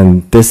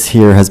 And this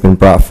here has been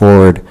brought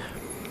forward,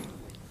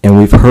 and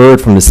we've heard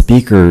from the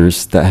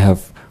speakers that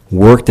have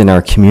worked in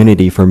our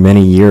community for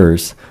many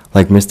years,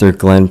 like Mr.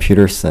 Glen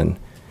Peterson.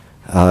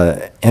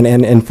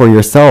 And for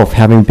yourself,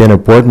 having been a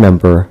board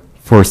member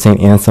for St.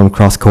 Anselm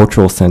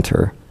Cross-Cultural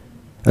Center,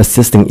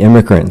 assisting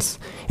immigrants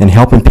and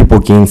helping people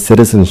gain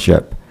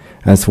citizenship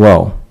as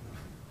well.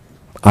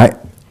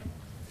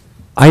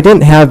 I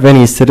didn't have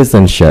any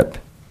citizenship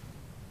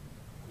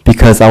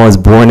because I was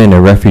born in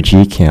a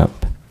refugee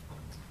camp.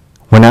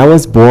 When I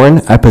was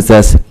born, I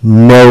possessed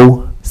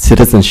no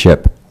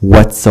citizenship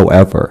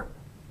whatsoever.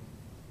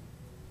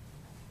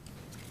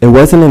 It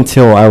wasn't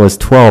until I was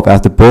 12,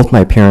 after both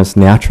my parents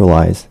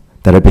naturalized,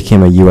 that I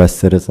became a U.S.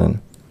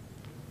 citizen.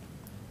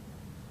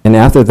 And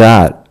after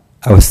that,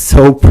 I was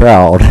so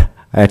proud.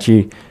 I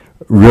actually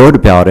wrote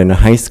about it in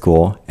high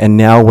school. And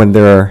now when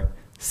there are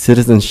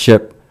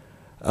citizenship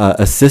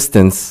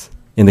assistance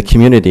in the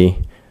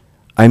community,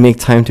 I make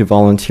time to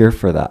volunteer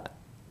for that.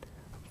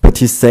 But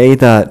to say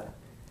that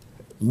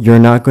you're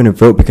not going to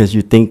vote because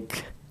you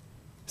think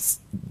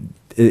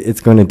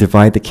it's going to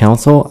divide the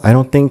council, I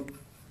don't think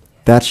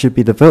that should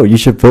be the vote. You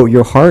should vote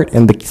your heart,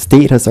 and the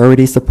state has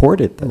already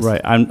supported this.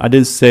 Right. I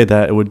didn't say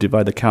that it would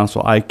divide the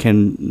council.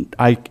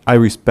 I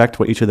respect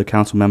what each of the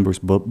council members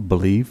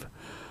believe,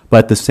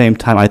 but at the same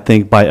time, I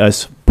think by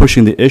us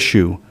pushing the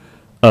issue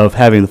of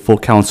having the full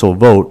council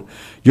vote,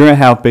 you're going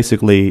to have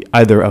basically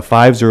either a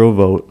 5-0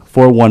 vote,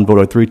 4-1 vote,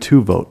 or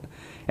 3-2 vote,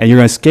 and you're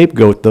going to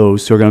scapegoat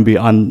those who are going to be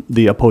on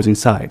the opposing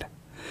side.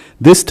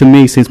 This, to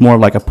me, seems more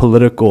like a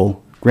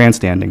political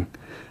grandstanding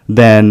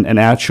than an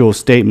actual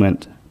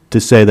statement to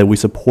say that we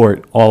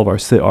support all of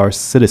our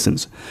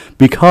citizens.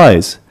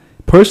 Because,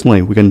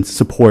 personally, we can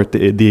support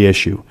the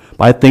issue.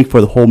 But I think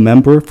for the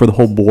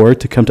whole board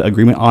to come to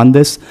agreement on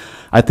this,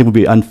 I think would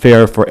be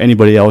unfair for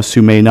anybody else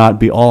who may not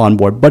be all on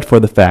board, but for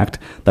the fact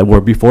that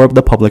we're before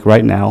the public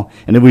right now,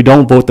 and if we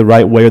don't vote the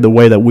right way or the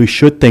way that we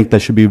should think that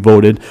should be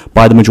voted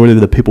by the majority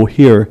of the people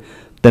here,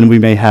 then we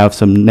may have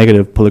some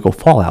negative political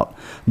fallout.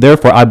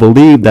 Therefore, I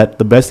believe that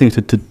the best thing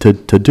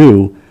to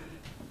do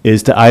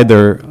is to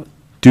either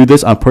do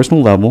this on a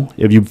personal level.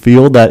 If you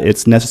feel that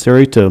it's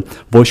necessary to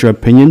voice your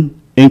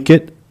opinion, ink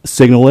it,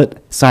 signal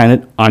it, sign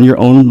it on your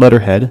own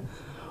letterhead.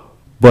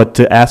 But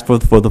to ask for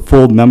the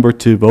full member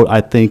to vote,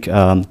 I think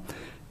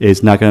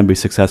is not going to be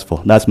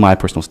successful. That's my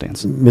personal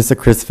stance. Mr.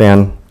 Chris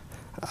Phan,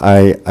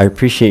 I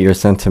appreciate your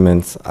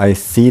sentiments. I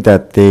see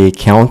that they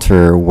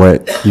counter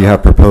what you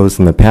have proposed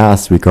in the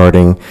past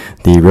regarding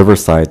the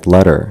Riverside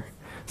letter.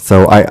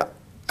 So I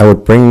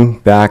would bring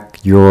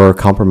back your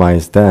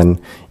compromise then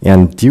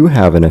and do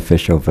have an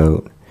official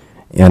vote.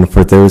 And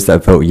for those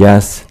that vote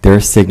yes,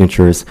 their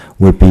signatures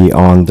would be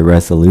on the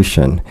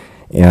resolution.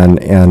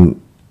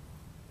 And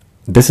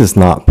this is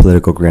not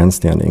political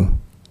grandstanding.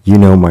 You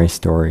know my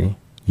story.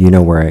 You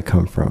know where I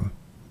come from.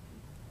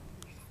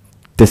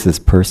 This is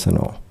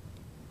personal.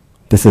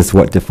 This is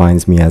what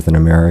defines me as an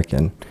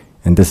American.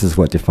 And this is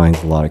what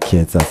defines a lot of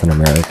kids as an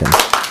American.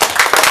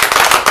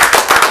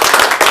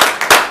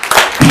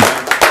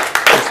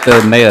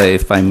 Mr. Mayor,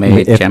 if I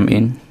may jump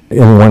in.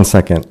 In 1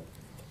 second.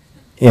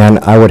 And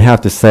I would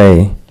have to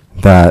say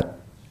that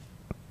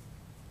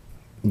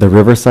the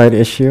Riverside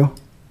issue,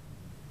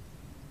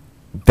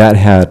 that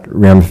had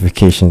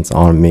ramifications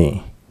on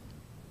me.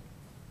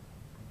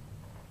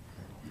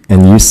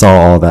 And you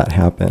saw all that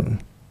happen.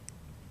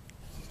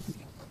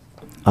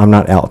 I'm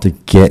not out to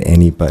get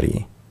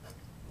anybody.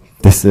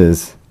 This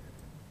is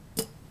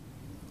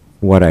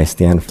what I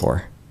stand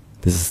for.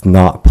 This is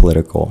not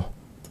political.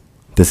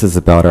 This is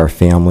about our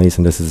families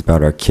and this is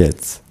about our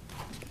kids.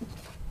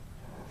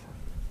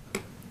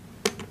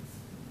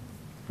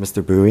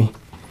 Mr. Bowie?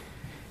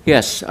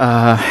 Yes.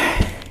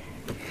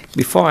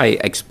 Before I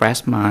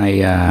express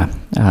my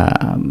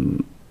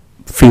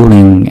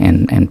feeling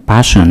and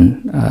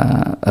passion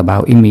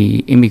about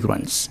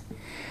immigrants,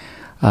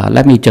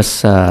 let me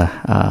just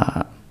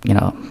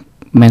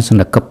mention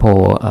a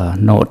couple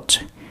notes.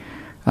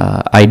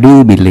 I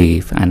do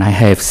believe, and I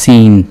have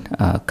seen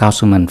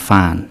Councilman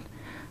Phan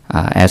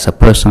as a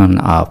person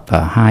of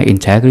high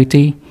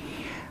integrity.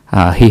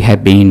 He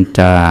had been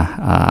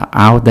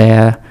out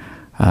there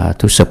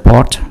to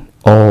support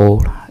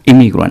all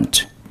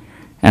immigrants.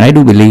 And I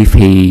do believe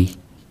he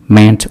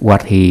meant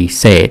what he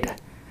said,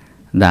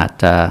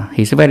 that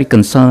he's very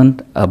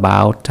concerned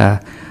about the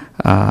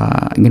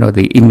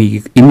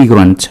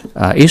immigrant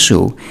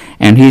issue,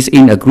 and he's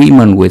in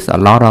agreement with a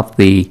lot of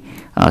the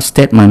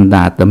statement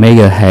that the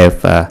mayor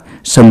have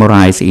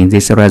summarized in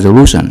this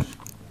resolution.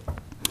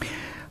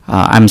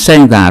 I'm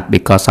saying that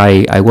because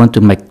I want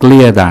to make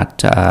clear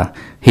that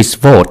his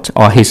vote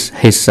or his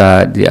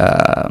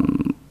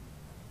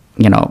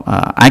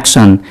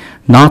action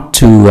not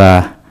to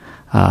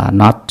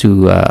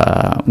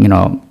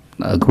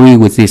agree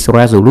with this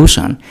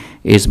resolution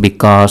is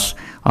because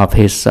of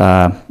his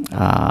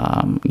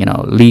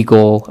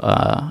legal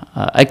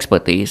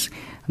expertise,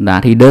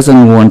 that he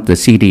doesn't want the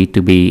city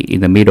to be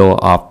in the middle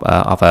of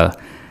a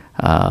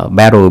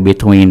battle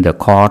between the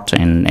court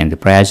and the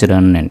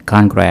president and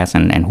Congress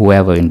and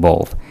whoever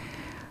involved.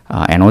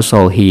 And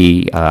also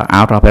he,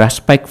 out of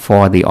respect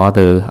for the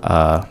other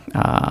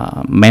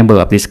member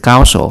of this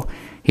council,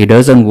 he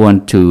doesn't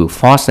want to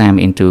force them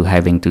into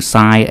having to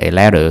sign a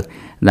letter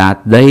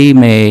that they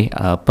may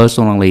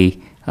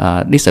personally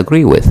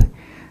disagree with.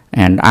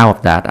 And out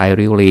of that, I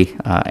really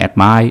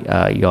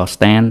admire your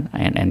stand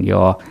and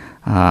your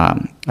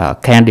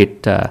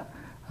candid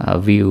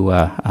view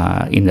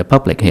in the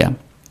public here.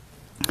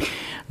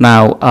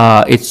 Now,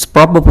 it's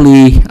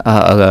probably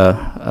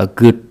a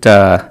good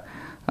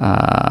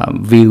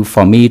view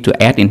for me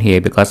to add in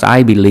here, because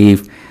I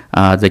believe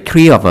the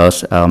three of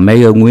us,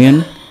 Mayor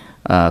Nguyen,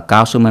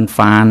 Councilman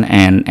Phan,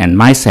 and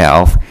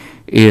myself,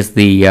 is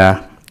the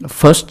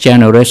first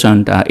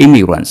generation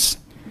immigrants.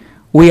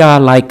 We are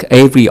like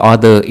every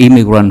other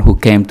immigrant who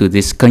came to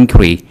this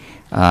country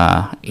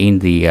in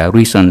the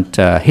recent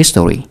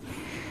history.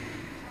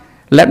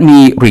 Let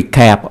me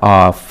recap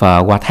of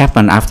what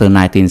happened after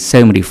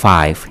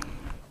 1975.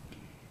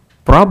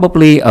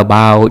 Probably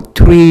about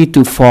 3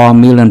 to 4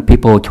 million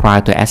people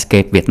tried to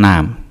escape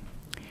Vietnam.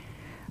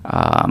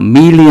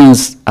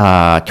 Millions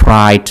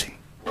tried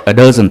a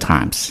dozen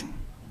times.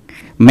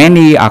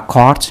 Many are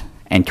caught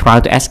and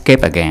try to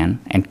escape again,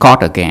 and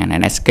caught again,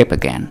 and escape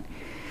again.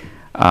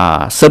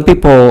 Some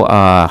people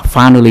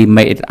finally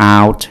made it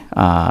out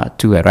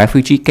to a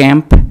refugee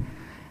camp,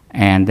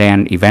 and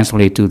then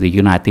eventually to the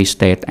United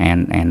States,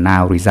 and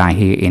now reside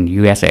here in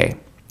USA.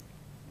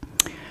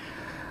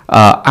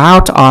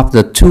 Out of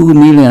the 2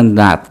 million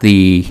that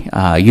the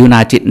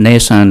United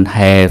Nations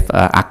have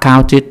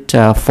accounted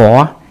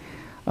for,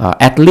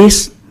 at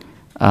least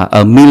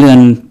 1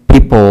 million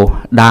people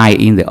die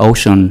in the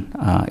ocean,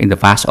 in the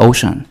vast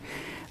ocean.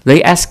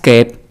 They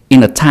escaped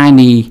in a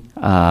tiny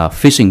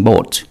fishing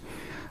boat,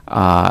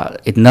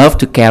 enough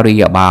to carry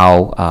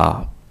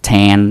about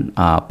 10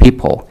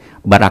 people,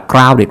 but are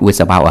crowded with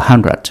about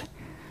 100.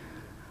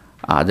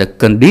 The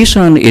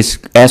condition is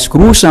as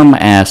gruesome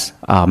as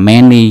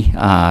many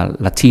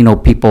Latino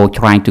people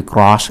trying to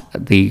cross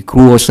the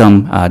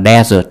gruesome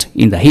desert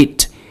in the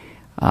heat,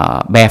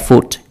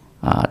 barefoot,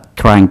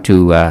 trying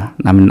to,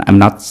 I'm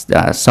not,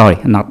 sorry,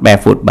 not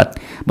barefoot, but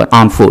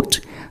on foot,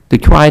 to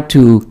try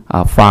to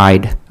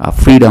find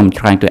freedom,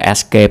 trying to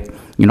escape,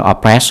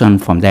 oppression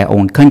from their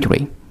own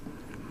country.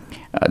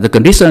 The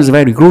condition is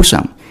very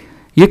gruesome.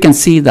 You can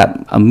see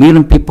that 1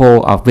 million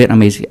people of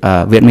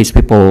Vietnamese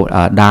people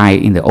die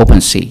in the open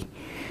sea,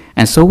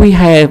 and so we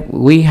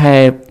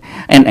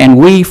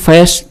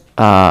face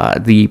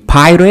the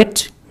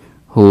pirate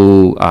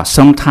who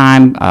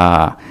sometimes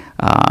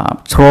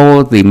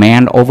throw the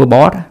man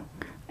overboard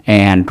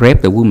and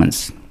rape the women.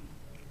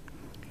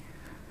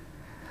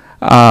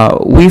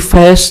 We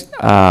face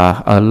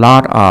a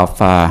lot of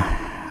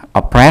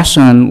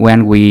oppression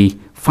when we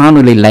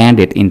finally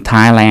landed in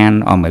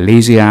Thailand or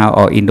Malaysia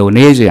or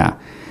Indonesia,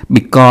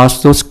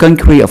 because those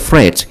countries are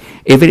afraid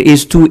if it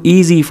is too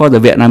easy for the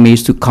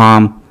Vietnamese to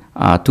come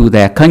to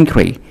their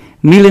country,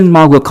 millions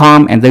more will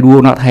come and they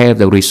will not have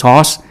the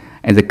resource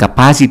and the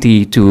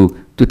capacity to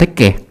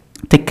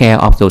take care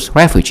of those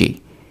refugees.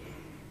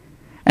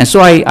 And so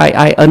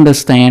I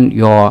understand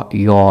your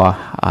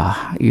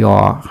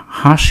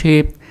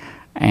hardship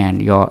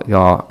and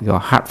your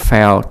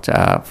heartfelt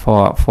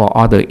for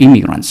other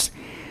immigrants.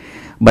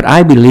 But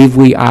I believe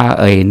we are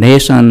a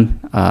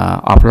nation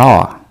of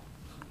law.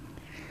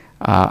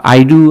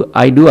 I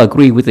do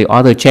agree with the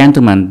other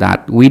gentleman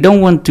that we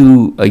don't want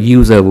to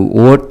use the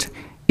word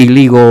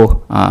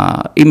illegal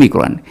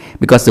immigrant,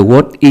 because the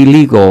word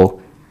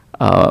illegal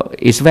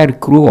is very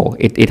cruel.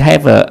 It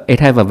have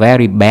a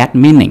very bad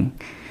meaning.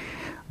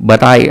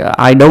 But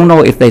I don't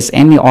know if there's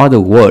any other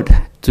word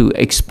to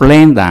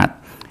explain that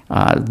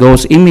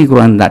those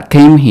immigrants that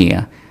came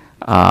here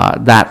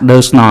that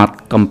does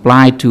not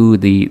comply to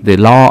the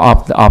law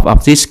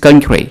of this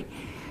country.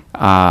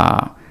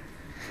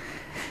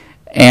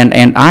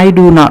 And I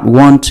do not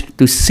want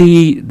to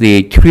see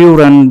the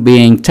children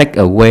being taken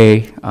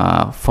away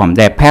from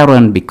their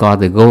parent because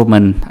the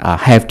government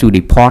have to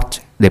deport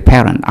the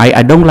parent.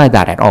 I don't like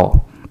that at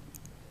all.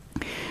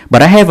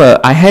 But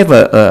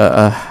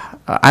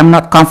I'm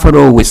not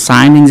comfortable with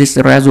signing this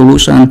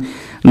resolution,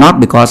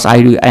 not because I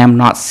am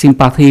not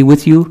sympathy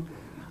with you.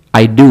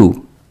 I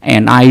do,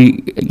 and I,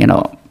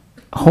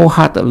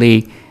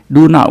 wholeheartedly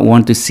do not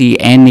want to see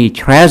any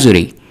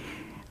tragedy.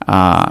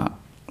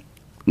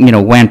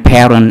 When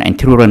parents and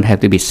children have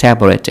to be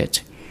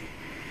separated.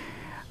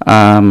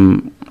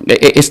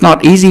 It's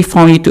not easy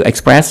for me to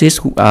express this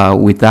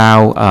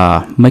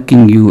without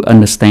making you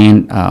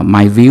understand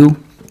my view.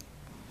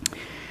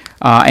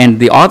 And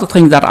the other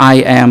thing that I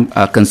am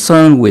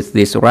concerned with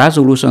this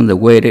resolution, the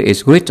way it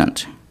is written,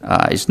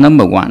 is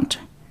number one.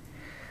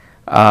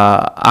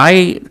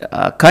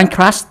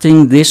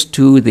 Contrasting this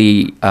to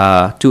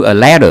a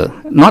letter,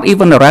 not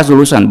even a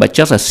resolution, but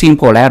just a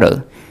simple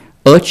letter,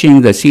 urging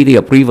the city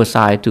of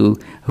Riverside to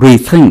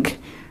rethink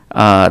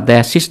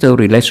their sister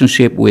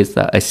relationship with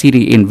a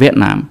city in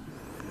Vietnam.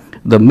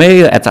 The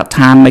mayor at that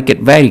time made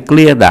it very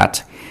clear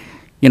that,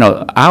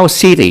 our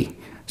city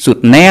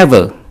should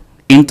never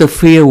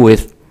interfere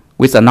with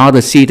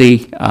another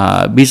city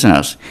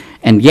business.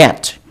 And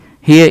yet,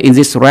 here in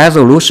this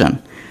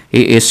resolution,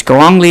 he is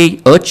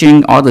strongly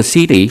urging other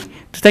cities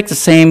to take the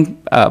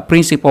same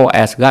principle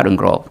as Garden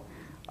Grove.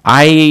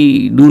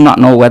 I do not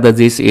know whether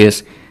this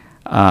is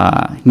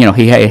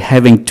he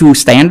having two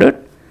standards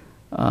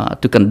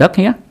to conduct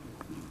here,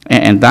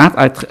 and that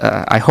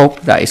I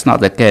hope that is not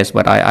the case,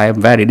 but I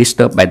am very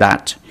disturbed by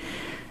that.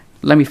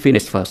 Let me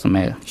finish first,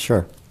 Mayor.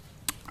 Sure.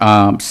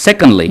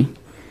 Secondly,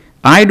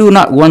 I do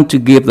not want to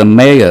give the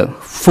mayor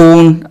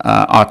full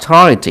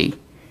authority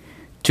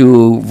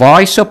to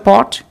voice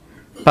support,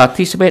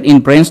 participate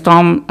in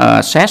brainstorm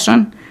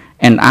session,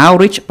 and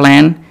outreach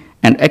plan,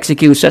 and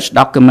execute such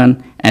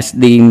document as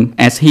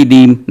he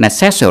deemed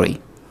necessary.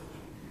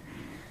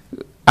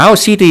 Our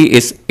city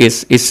is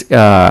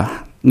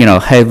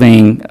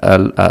having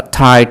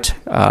tight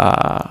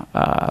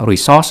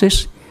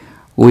resources.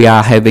 We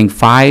are having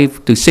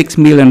 5 to 6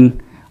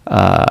 million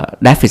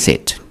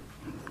deficit,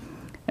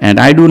 and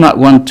I do not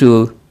want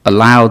to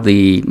allow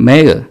the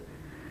mayor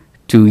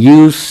to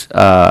use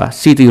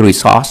city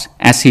resource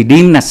as he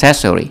deemed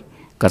necessary,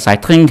 because I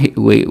think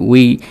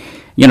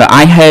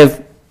I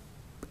have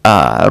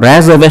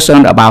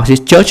reservation about his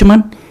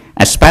judgment.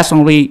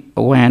 Especially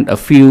when a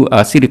few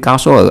city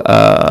council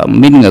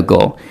meeting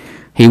ago,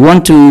 he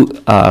want to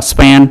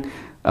spend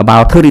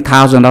about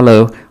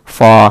 $30,000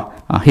 for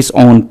his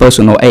own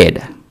personal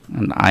aid,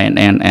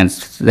 and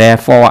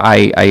therefore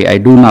I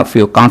do not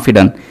feel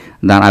confident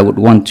that I would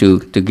want to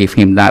give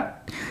him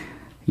that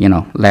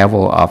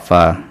level of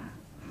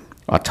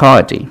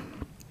authority.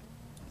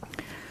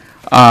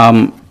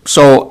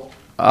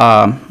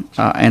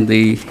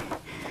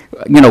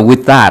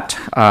 With that,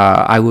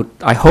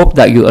 I hope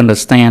that you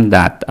understand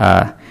that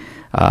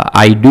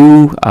I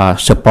do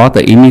support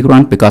the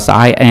immigrant, because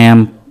I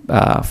am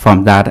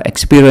from that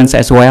experience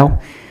as well.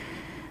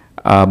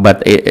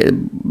 But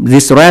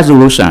this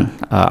resolution,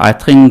 I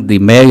think the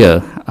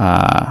mayor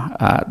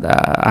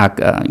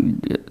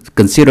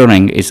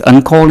considering is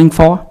uncalling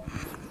for,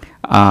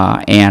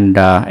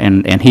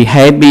 and he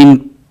had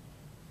been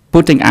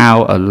putting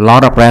out a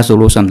lot of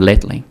resolutions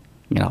lately,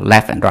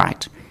 left and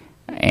right.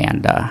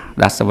 And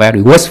that's a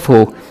very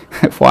wasteful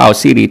for our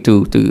city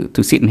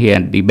to sit in here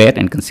and debate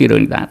and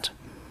considering that.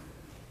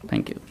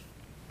 Thank you.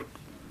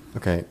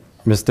 Okay,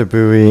 Mr.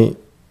 Bowie,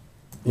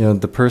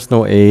 the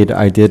personal aid,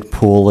 I did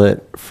pull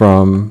it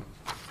from,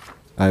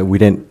 we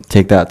didn't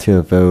take that to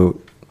a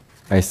vote.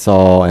 I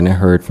saw and I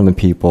heard from the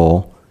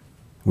people,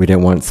 we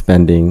didn't want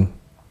spending,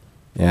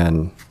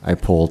 and I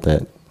pulled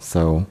it.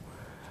 So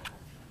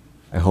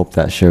I hope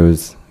that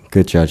shows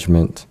good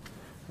judgment.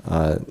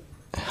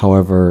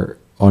 However,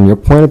 on your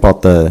point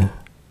about the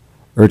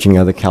urging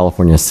other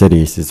California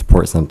cities to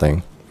support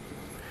something,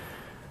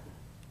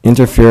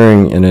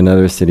 interfering in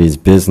another city's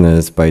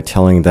business by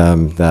telling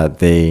them that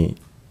they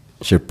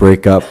should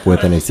break up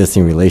with an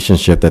existing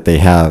relationship that they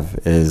have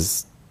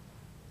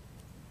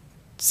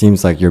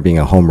seems like you're being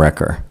a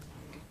homewrecker.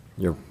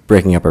 You're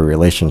breaking up a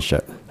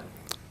relationship.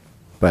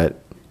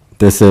 But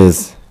this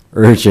is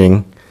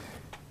urging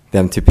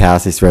them to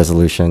pass these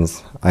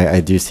resolutions.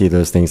 I do see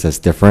those things as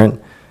different.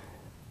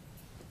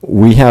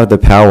 We have the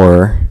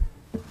power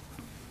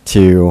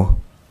to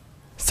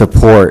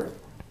support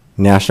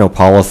national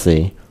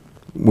policy.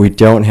 We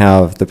don't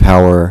have the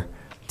power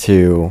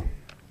to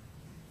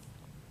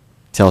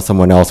tell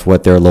someone else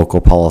what their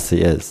local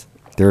policy is.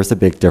 There's a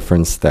big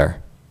difference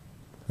there,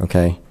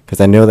 okay?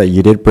 Because I know that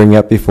you did bring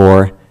up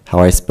before how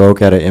I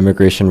spoke at an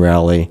immigration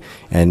rally,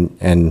 and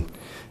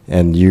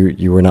and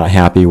you were not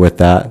happy with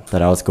that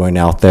I was going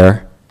out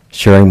there,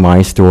 sharing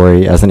my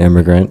story as an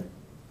immigrant.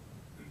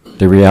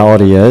 The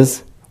reality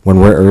is, when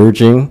we're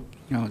urging,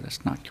 No,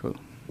 that's not true.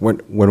 when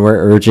we're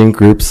urging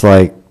groups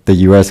like the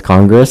U.S.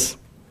 Congress,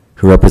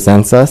 who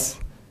represents us,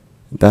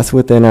 that's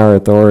within our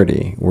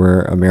authority.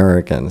 We're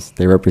Americans.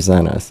 They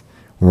represent us.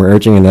 When we're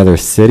urging another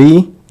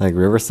city, like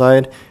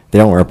Riverside, they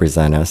don't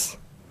represent us.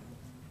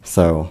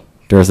 So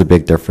there's a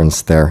big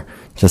difference there,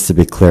 just to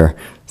be clear.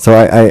 So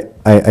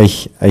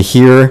I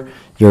hear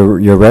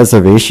your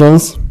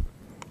reservations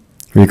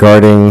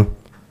regarding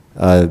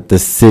the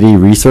city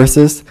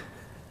resources.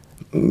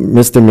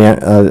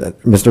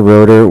 Mr.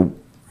 Roeder,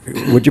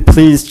 would you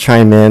please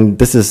chime in?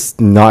 This is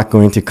not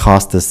going to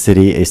cost the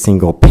city a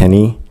single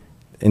penny.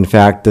 In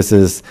fact, this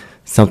is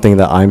something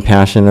that I'm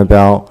passionate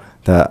about,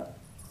 that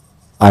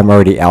I'm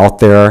already out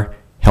there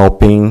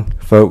helping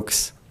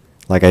folks,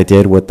 like I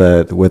did with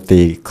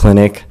the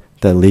clinic,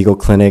 the legal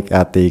clinic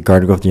at the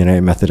Garden Grove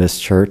United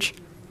Methodist Church.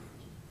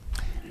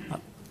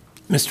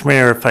 Mr.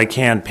 Mayor, if I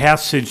can,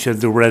 passage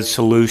of the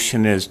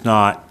resolution is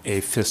not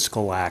a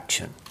fiscal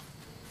action.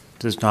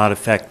 Does not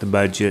affect the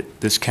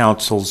budget. This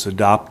council's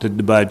adopted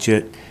the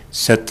budget,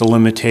 set the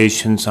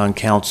limitations on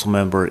council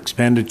member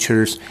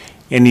expenditures.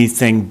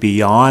 Anything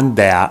beyond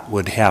that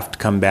would have to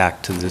come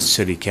back to the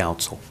city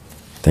council.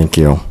 Thank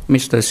you.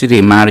 Mr.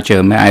 City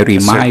Manager, may I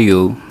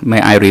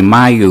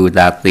remind you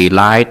that the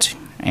light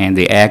and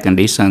the air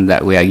condition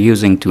that we are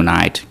using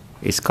tonight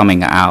is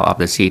coming out of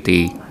the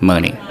city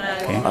money.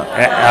 Okay?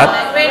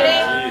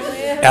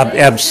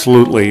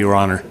 Absolutely, Your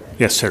Honor.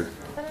 Yes, sir.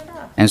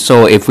 And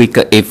so if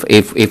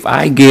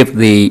I give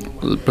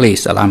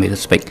please allow me to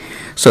speak.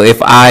 So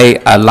if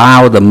I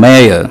allow the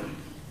mayor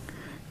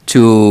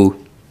to,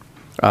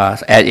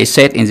 as it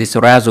said in this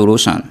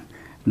resolution,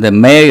 the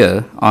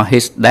mayor or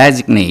his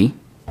designee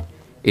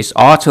is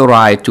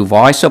authorized to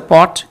voice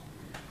support,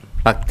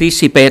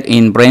 participate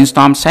in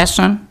brainstorm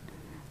session,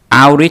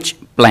 outreach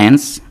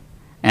plans,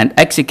 and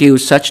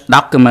execute such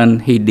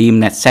document he deemed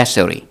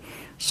necessary.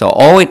 So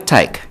all it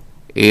takes,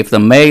 if the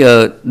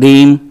mayor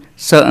deem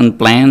certain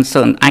plans,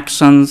 certain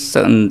actions,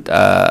 certain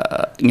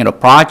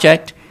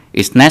project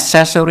is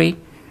necessary,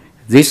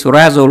 this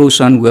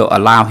resolution will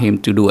allow him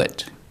to do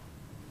it.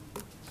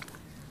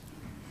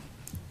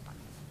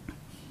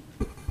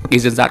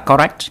 Isn't that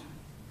correct?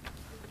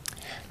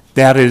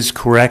 That is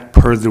correct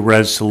per the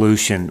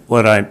resolution.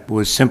 What I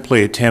was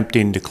simply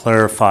attempting to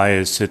clarify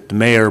is that the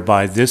mayor,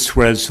 by this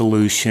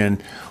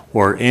resolution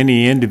or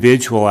any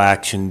individual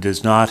action,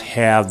 does not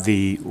have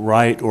the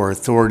right or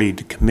authority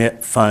to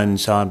commit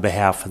funds on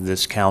behalf of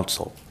this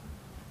council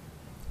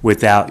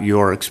without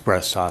your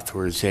express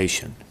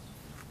authorization.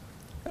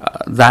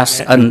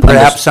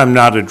 Perhaps I'm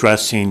not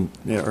addressing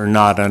or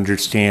not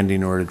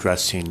understanding or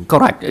addressing.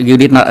 Correct. You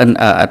did not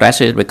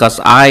address it because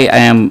I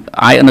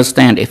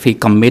understand if he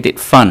committed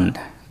fund,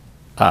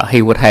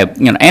 he would have,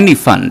 any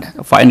fund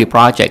for any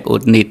project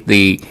would need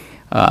the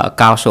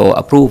council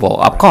approval.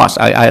 Of course,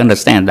 I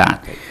understand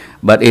that.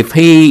 But if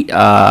he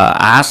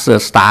asks the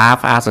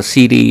staff, asks the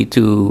city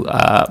to,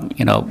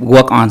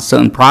 work on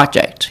certain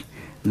project,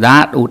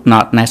 that would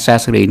not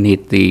necessarily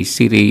need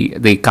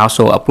the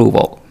council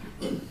approval.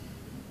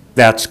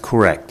 That's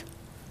correct.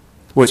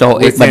 But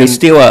it's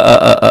still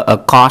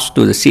a cost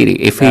to the city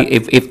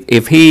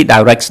if he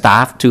directs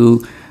staff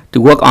to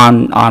work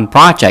on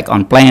project,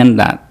 on plan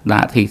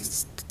that he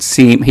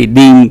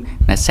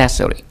deemed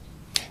necessary.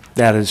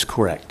 That is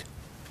correct.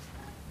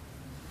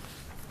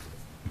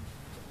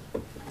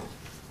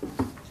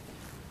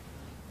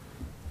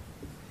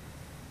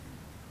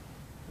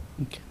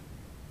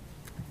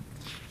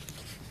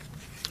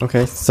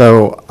 Okay,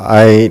 so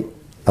I'd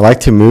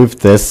like to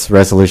move this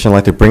resolution. I'd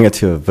like to bring it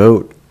to a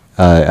vote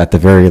at the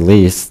very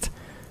least.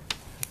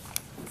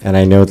 And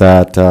I know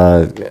that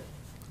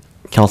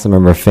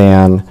Councilmember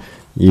Phan,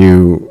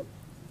 you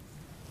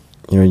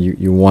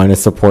want to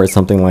support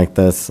something like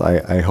this.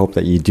 I hope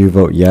that you do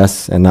vote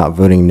yes and not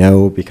voting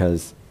no,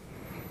 because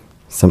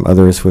some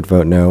others would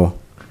vote no.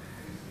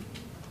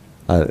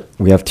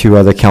 We have two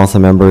other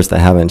council members that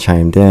haven't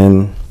chimed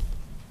in.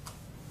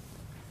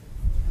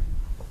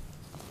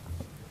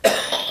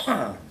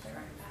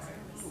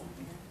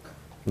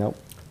 Nope.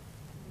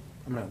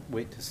 I'm going to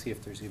wait to see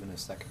if there's even a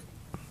second.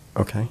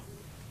 Okay.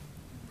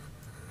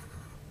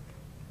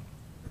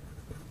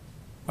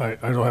 I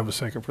don't have a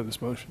second for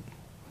this motion.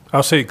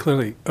 I'll say it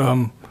clearly.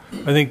 I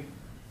think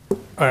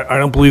I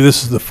don't believe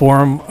this is the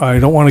forum. I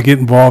don't want to get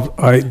involved.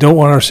 I don't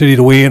want our city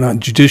to weigh in on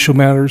judicial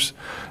matters.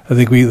 I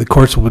think the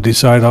courts will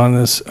decide on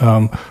this.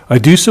 I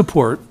do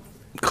support,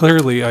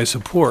 clearly I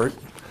support,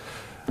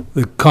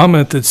 the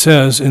comment that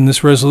says in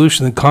this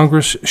resolution that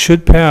Congress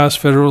should pass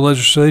federal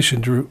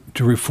legislation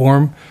to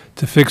reform,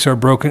 to fix our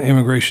broken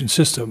immigration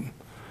system.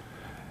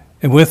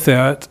 And with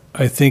that,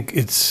 I think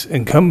it's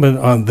incumbent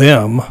on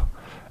them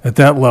at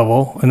that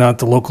level, and not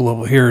the local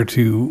level here,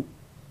 to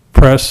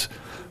press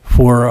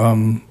for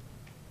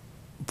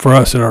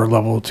us at our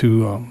level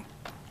to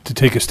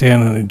take a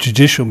stand on a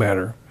judicial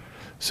matter.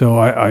 So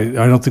I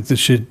don't think the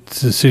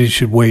city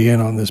should weigh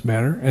in on this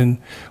matter. And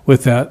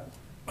with that,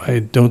 I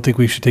don't think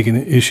we should take an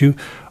issue.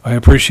 I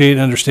appreciate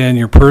and understand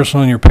your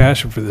personal and your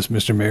passion for this,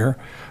 Mr. Mayor,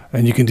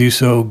 and you can do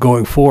so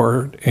going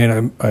forward,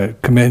 and I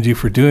commend you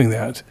for doing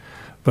that.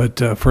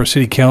 But for a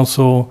city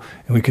council,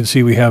 and we can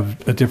see we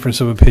have a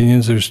difference of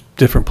opinions, there's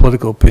different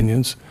political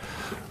opinions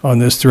on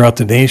this throughout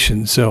the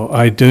nation. So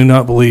I do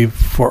not believe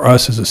for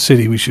us as a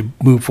city we should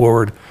move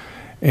forward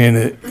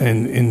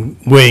and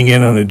weighing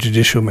in on a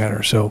judicial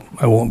matter. So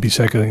I won't be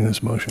seconding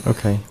this motion.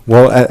 Okay.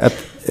 Well,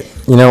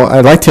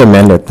 I'd like to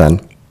amend it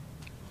then.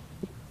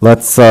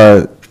 Let's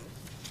take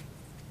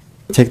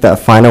that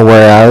final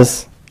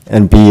whereas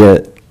and be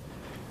it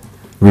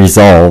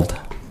resolved.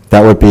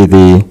 That would be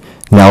the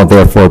now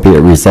therefore be it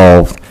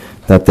resolved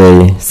that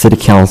the City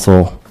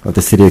Council of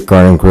the City of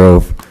Garden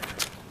Grove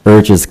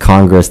urges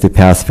Congress to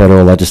pass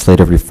federal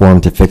legislative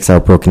reform to fix our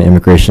broken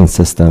immigration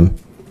system,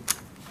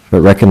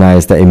 but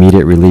recognize that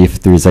immediate relief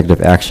through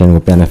executive action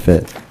would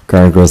benefit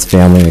Garden Grove's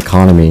family and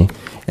economy,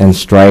 and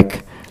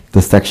strike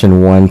the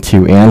section 1,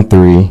 2, and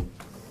 3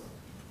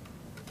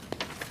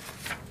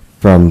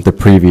 from the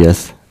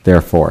previous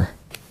therefore.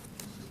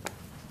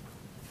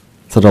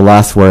 So the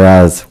last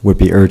whereas would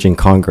be urging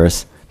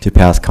Congress to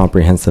pass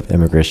comprehensive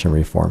immigration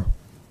reform.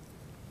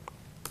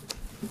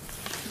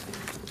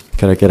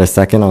 Could I get a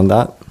second on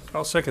that?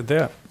 I'll second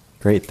that.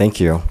 Great, thank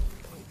you.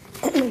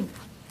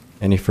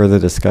 Any further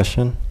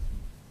discussion?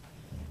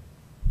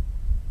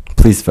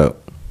 Please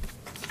vote.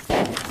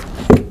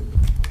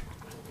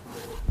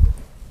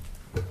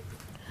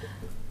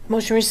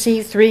 Motion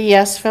received 3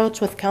 yes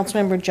votes, with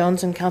Councilmember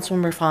Jones and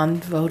Councilmember Phan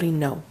voting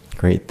no.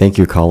 Great, thank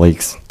you,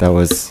 colleagues. That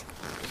was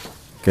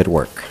good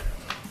work.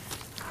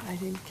 I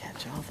didn't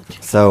catch all the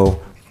changes.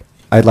 So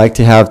I'd like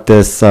to have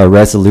this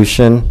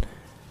resolution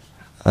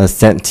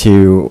sent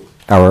to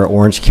our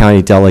Orange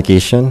County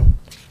delegation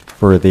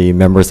for the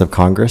members of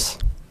Congress.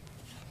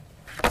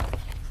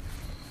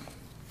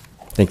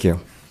 Thank you.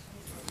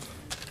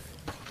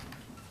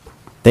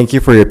 Thank you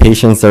for your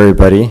patience,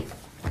 everybody.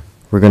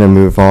 We're going to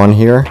move on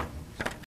here.